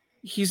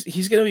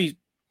 He's going to be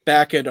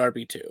back end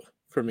RB2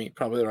 for me,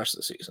 probably the rest of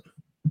the season.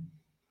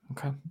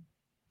 Okay.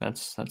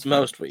 That's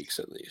most weeks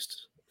at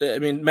least. I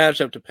mean,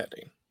 matchup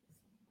depending.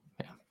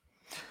 Yeah.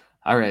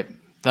 All right.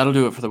 That'll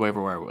do it for the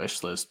waiver wire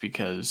wish list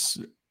because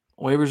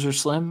waivers are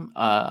slim.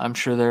 I'm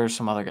sure there are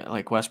some other guys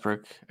like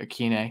Westbrook,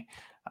 Akine.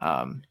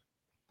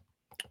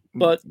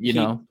 But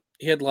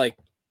he had like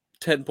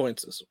 10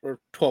 points or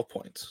 12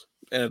 points,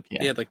 and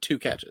he had like 2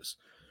 catches.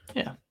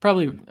 Yeah,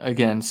 probably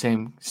again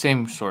same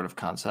sort of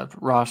concept.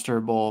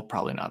 Rosterable,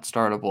 probably not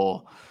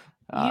startable.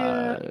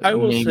 I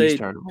will say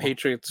startable.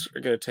 Patriots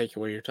are going to take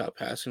away your top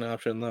passing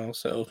option though.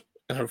 So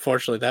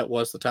unfortunately, that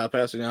was the top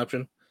passing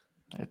option.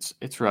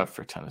 It's rough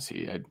for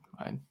Tennessee.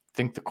 I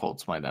think the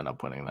Colts might end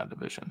up winning that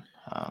division.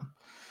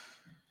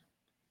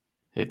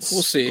 We'll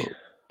see.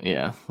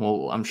 Yeah,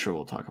 well, I'm sure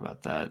we'll talk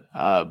about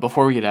that.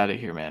 Before we get out of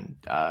here, man,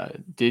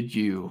 did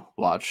you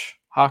watch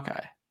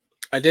Hawkeye?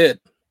 I did.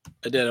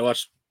 I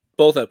watched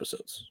both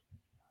episodes.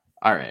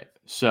 All right.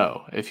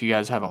 So if you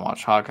guys haven't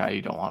watched Hawkeye,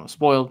 you don't want to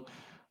spoil.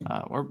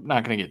 We're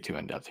not going to get too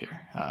in depth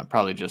here.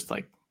 Probably just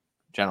like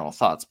general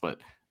thoughts. But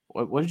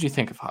What did you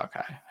think of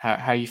Hawkeye? How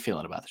are you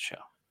feeling about the show?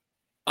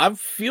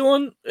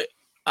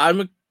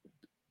 I'm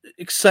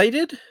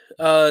excited.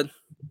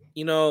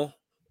 You know,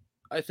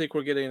 I think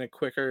we're getting a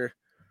quicker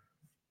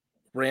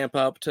ramp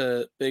up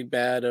to Big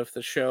Bad of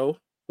the show,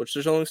 which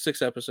there's only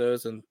 6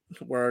 episodes and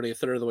we're already a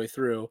third of the way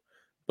through.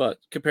 But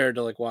compared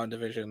to like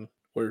WandaVision,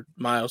 we're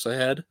miles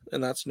ahead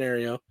in that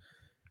scenario.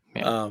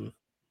 Yeah. Um,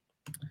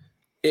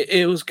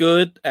 it was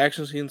good.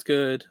 Action scene's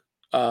good.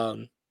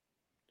 I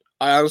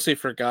honestly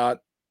forgot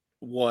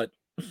what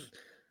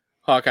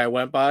Hawkeye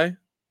went by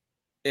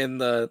in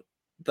that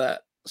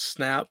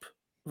Snap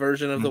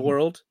version of the Mhm.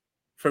 world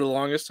for the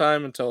longest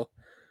time until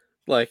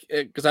like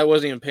because I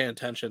wasn't even paying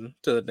attention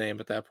to the name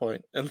at that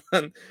point, and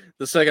then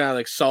the second I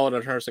like saw it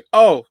on her, it's like,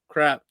 oh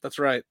crap, that's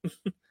right.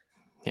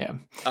 Yeah.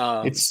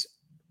 Um, It's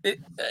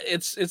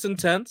it's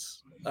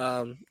intense.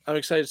 I'm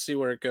excited to see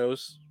where it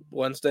goes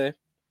Wednesday.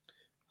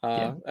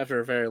 yeah. After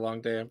a very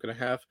long day, I'm gonna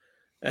have,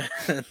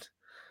 and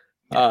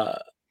Yeah.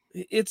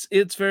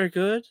 it's very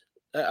good.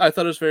 I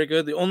thought it was very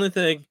good. The only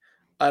thing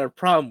I had a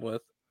problem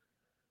with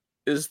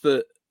is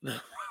the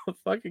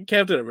fucking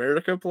Captain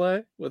America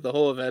play with the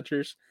whole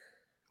Avengers.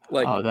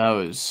 Like Oh, that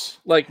was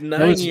like that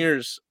 9 was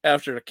years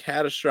after a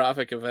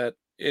catastrophic event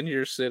in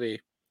your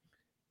city.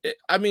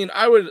 I mean,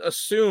 I would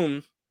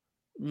assume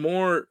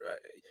more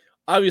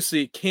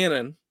obviously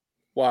canon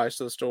wise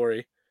to the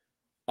story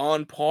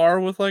on par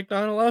with like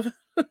 9/11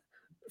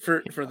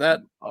 for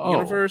that oh,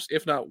 universe,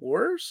 if not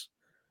worse.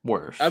 I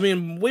worse.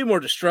 mean, way more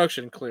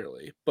destruction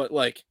clearly, but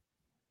like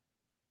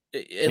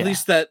at Yeah.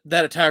 least that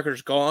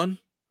attacker's gone.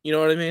 You know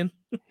what I mean?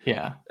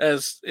 Yeah.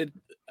 As it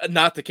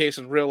not the case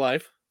in real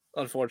life,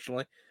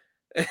 unfortunately.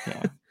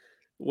 Yeah.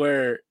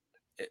 Where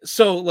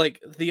so like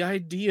the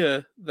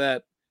idea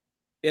that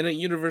in a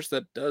universe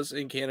that does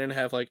in canon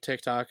have like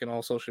TikTok and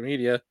all social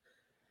media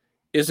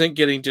isn't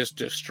getting just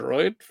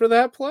destroyed for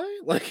that play,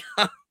 like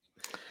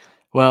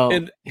Well,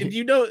 and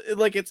you know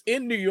like it's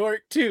in New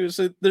York too,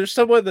 so there's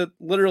someone that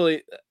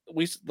literally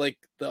we like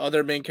the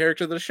other main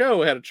character of the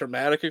show had a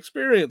traumatic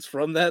experience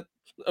from that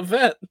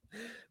event.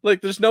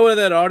 Like there's no one in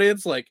that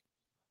audience like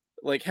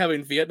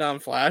having Vietnam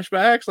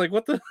flashbacks. Like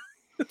what the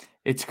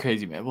it's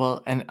crazy, man.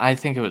 Well, and I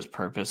think it was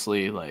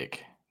purposely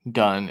like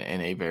done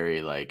in a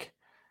very like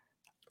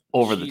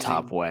over the cheesy,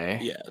 top way.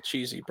 yeah,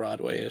 cheesy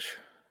Broadway-ish,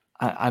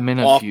 I'm in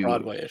a off few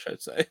Broadway-ish,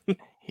 I'd say.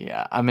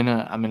 yeah, I'm in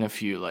a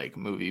few like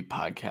movie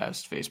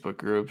podcast Facebook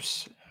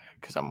groups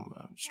because I'm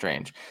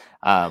strange.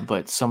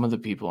 But some of the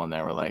people in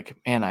there were like,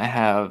 "Man, I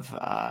have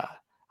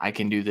I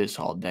can do this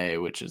all day,"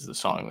 which is the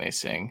song they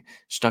sing,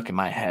 stuck in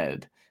my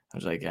head. I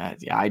was like, yeah,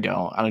 I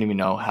don't even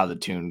know how the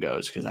tune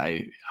goes because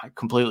I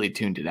completely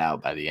tuned it out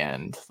by the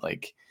end,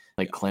 like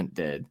Clint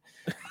did.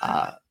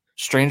 Uh,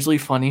 Strangely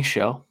funny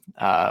show.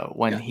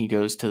 When Yeah. he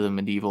goes to the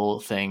medieval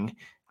thing,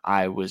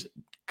 I was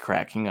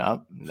cracking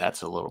up.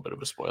 That's a little bit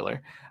of a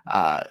spoiler.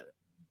 Uh,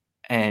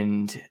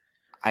 and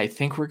I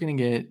think we're going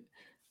to get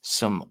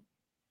some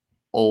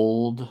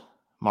old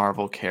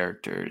Marvel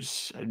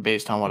characters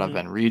based on what I've Mhm.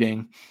 been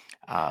reading.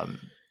 Um,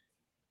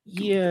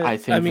 Yeah, I I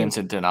think mean,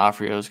 Vincent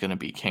D'Onofrio is going to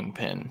be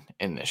Kingpin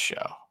in this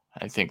show.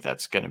 I think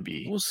that's going to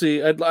be, we'll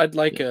see. I'd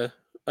like yeah.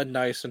 a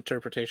nice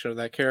interpretation of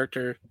that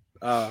character.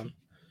 Um,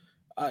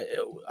 I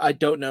I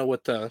don't know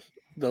what the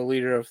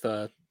leader of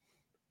the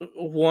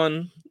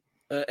one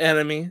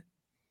enemy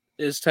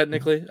is Mhm.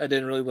 technically. I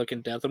didn't really look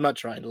in depth. I'm not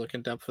trying to look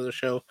in depth for the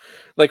show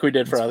like we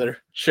did for That's fine. other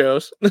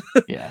shows.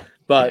 Yeah.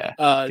 But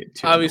Yeah. Get too in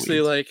the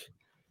obviously, weeds.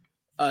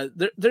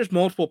 like there's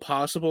multiple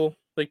possible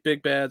like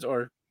big bads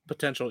or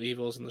potential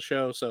evils in the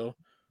show, so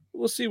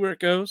we'll see where it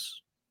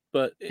goes.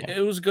 But Yeah. it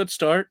was a good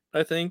start,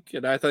 I think,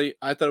 and I thought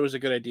it was a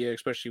good idea,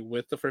 especially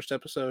with the first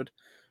episode,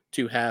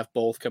 to have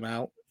both come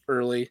out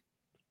early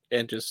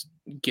and just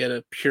get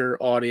a pure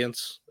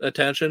audience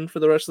attention for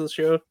the rest of the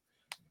show.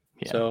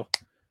 Yeah. So,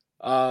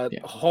 Yeah.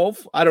 hope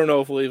I don't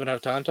know if we'll even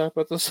have time to talk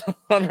about this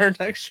on our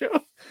next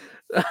show,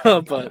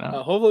 Probably but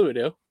not. hopefully we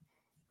do.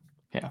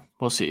 Yeah,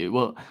 we'll see.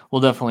 We'll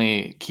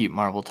definitely keep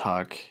Marvel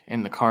talk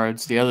in the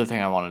cards. The other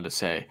thing I wanted to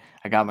say,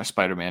 I got my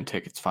Spider-Man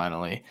tickets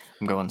finally.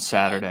 I'm going Uh,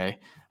 Saturday.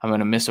 I'm going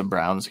to miss a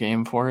Browns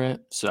game for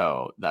it,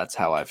 so that's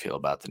how I feel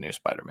about the new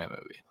Spider-Man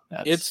movie.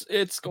 That's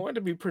it's going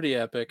to be pretty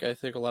epic. I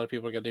think a lot of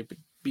people are going to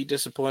be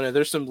disappointed.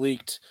 There's some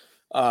leaked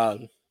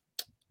um,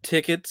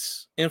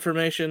 tickets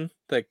information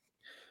that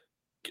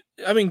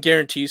I mean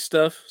guarantees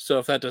stuff. So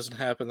if that doesn't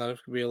happen, that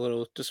could be a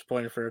little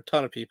disappointing for a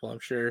ton of people, I'm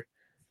sure.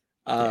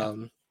 yeah.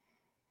 Um,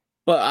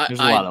 but There's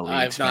a lot of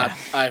I've leaks,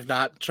 man.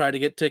 not tried to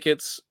get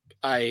tickets.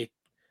 I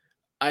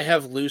I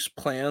have loose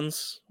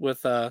plans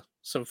with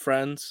some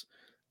friends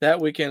that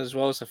weekend as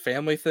well as a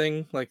family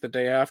thing like the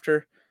day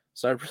after.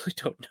 So I really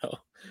don't know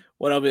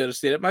when I'll be able to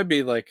see it. It might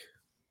be like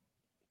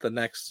the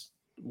next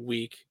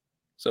week.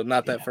 So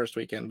not that Yeah, first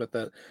weekend, but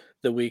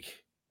the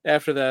week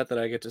after that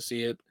I get to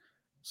see it.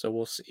 So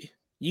we'll see.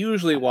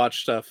 Usually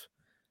watch stuff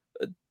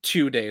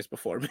 2 days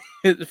before me.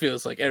 It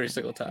feels like every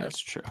single time. that's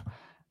true.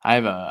 I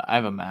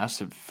have a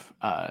massive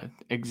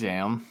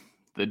exam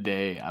the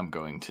day I'm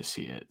going to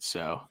see it,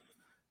 so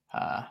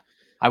uh,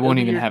 I It'll won't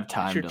be even your have it's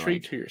time your to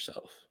treat like. to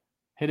yourself.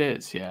 It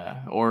is,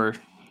 yeah. Or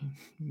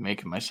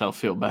making myself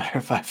feel better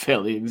if I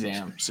fail the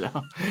exam, so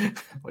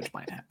which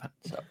might happen.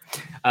 So,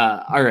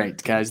 all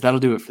right, guys,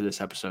 that'll do it for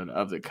this episode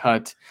of The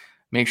Cut.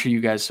 Make sure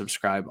you guys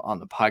subscribe on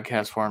the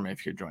podcast form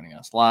if you're joining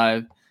us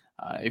live.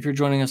 If you're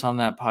joining us on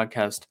that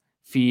podcast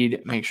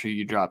feed, make sure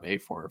you drop a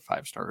 4 or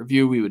 5-star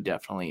review. We would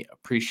definitely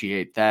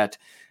appreciate that.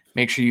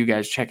 Make sure you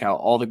guys check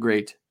out all the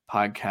great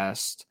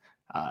podcast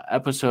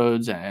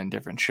episodes and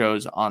different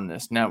shows on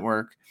this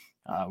network.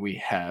 We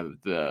have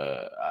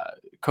the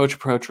Coach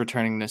Approach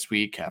returning this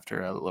week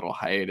after a little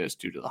hiatus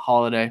due to the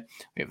holiday.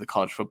 We have the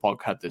College Football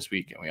Cut this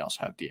week, and we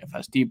also have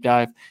DFS Deep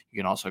Dive. You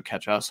can also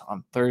catch us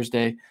on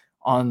Thursday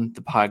on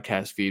the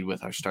podcast feed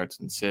with our starts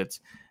and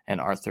sits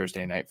and our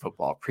Thursday night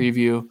football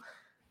preview.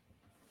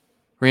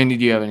 Randy,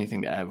 do you have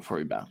anything to add before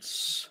we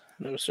bounce?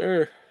 No,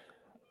 sir.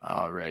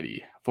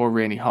 Alrighty. For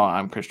Randy Hall,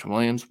 I'm Christian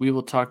Williams. We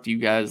will talk to you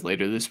guys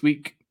later this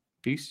week.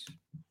 Peace.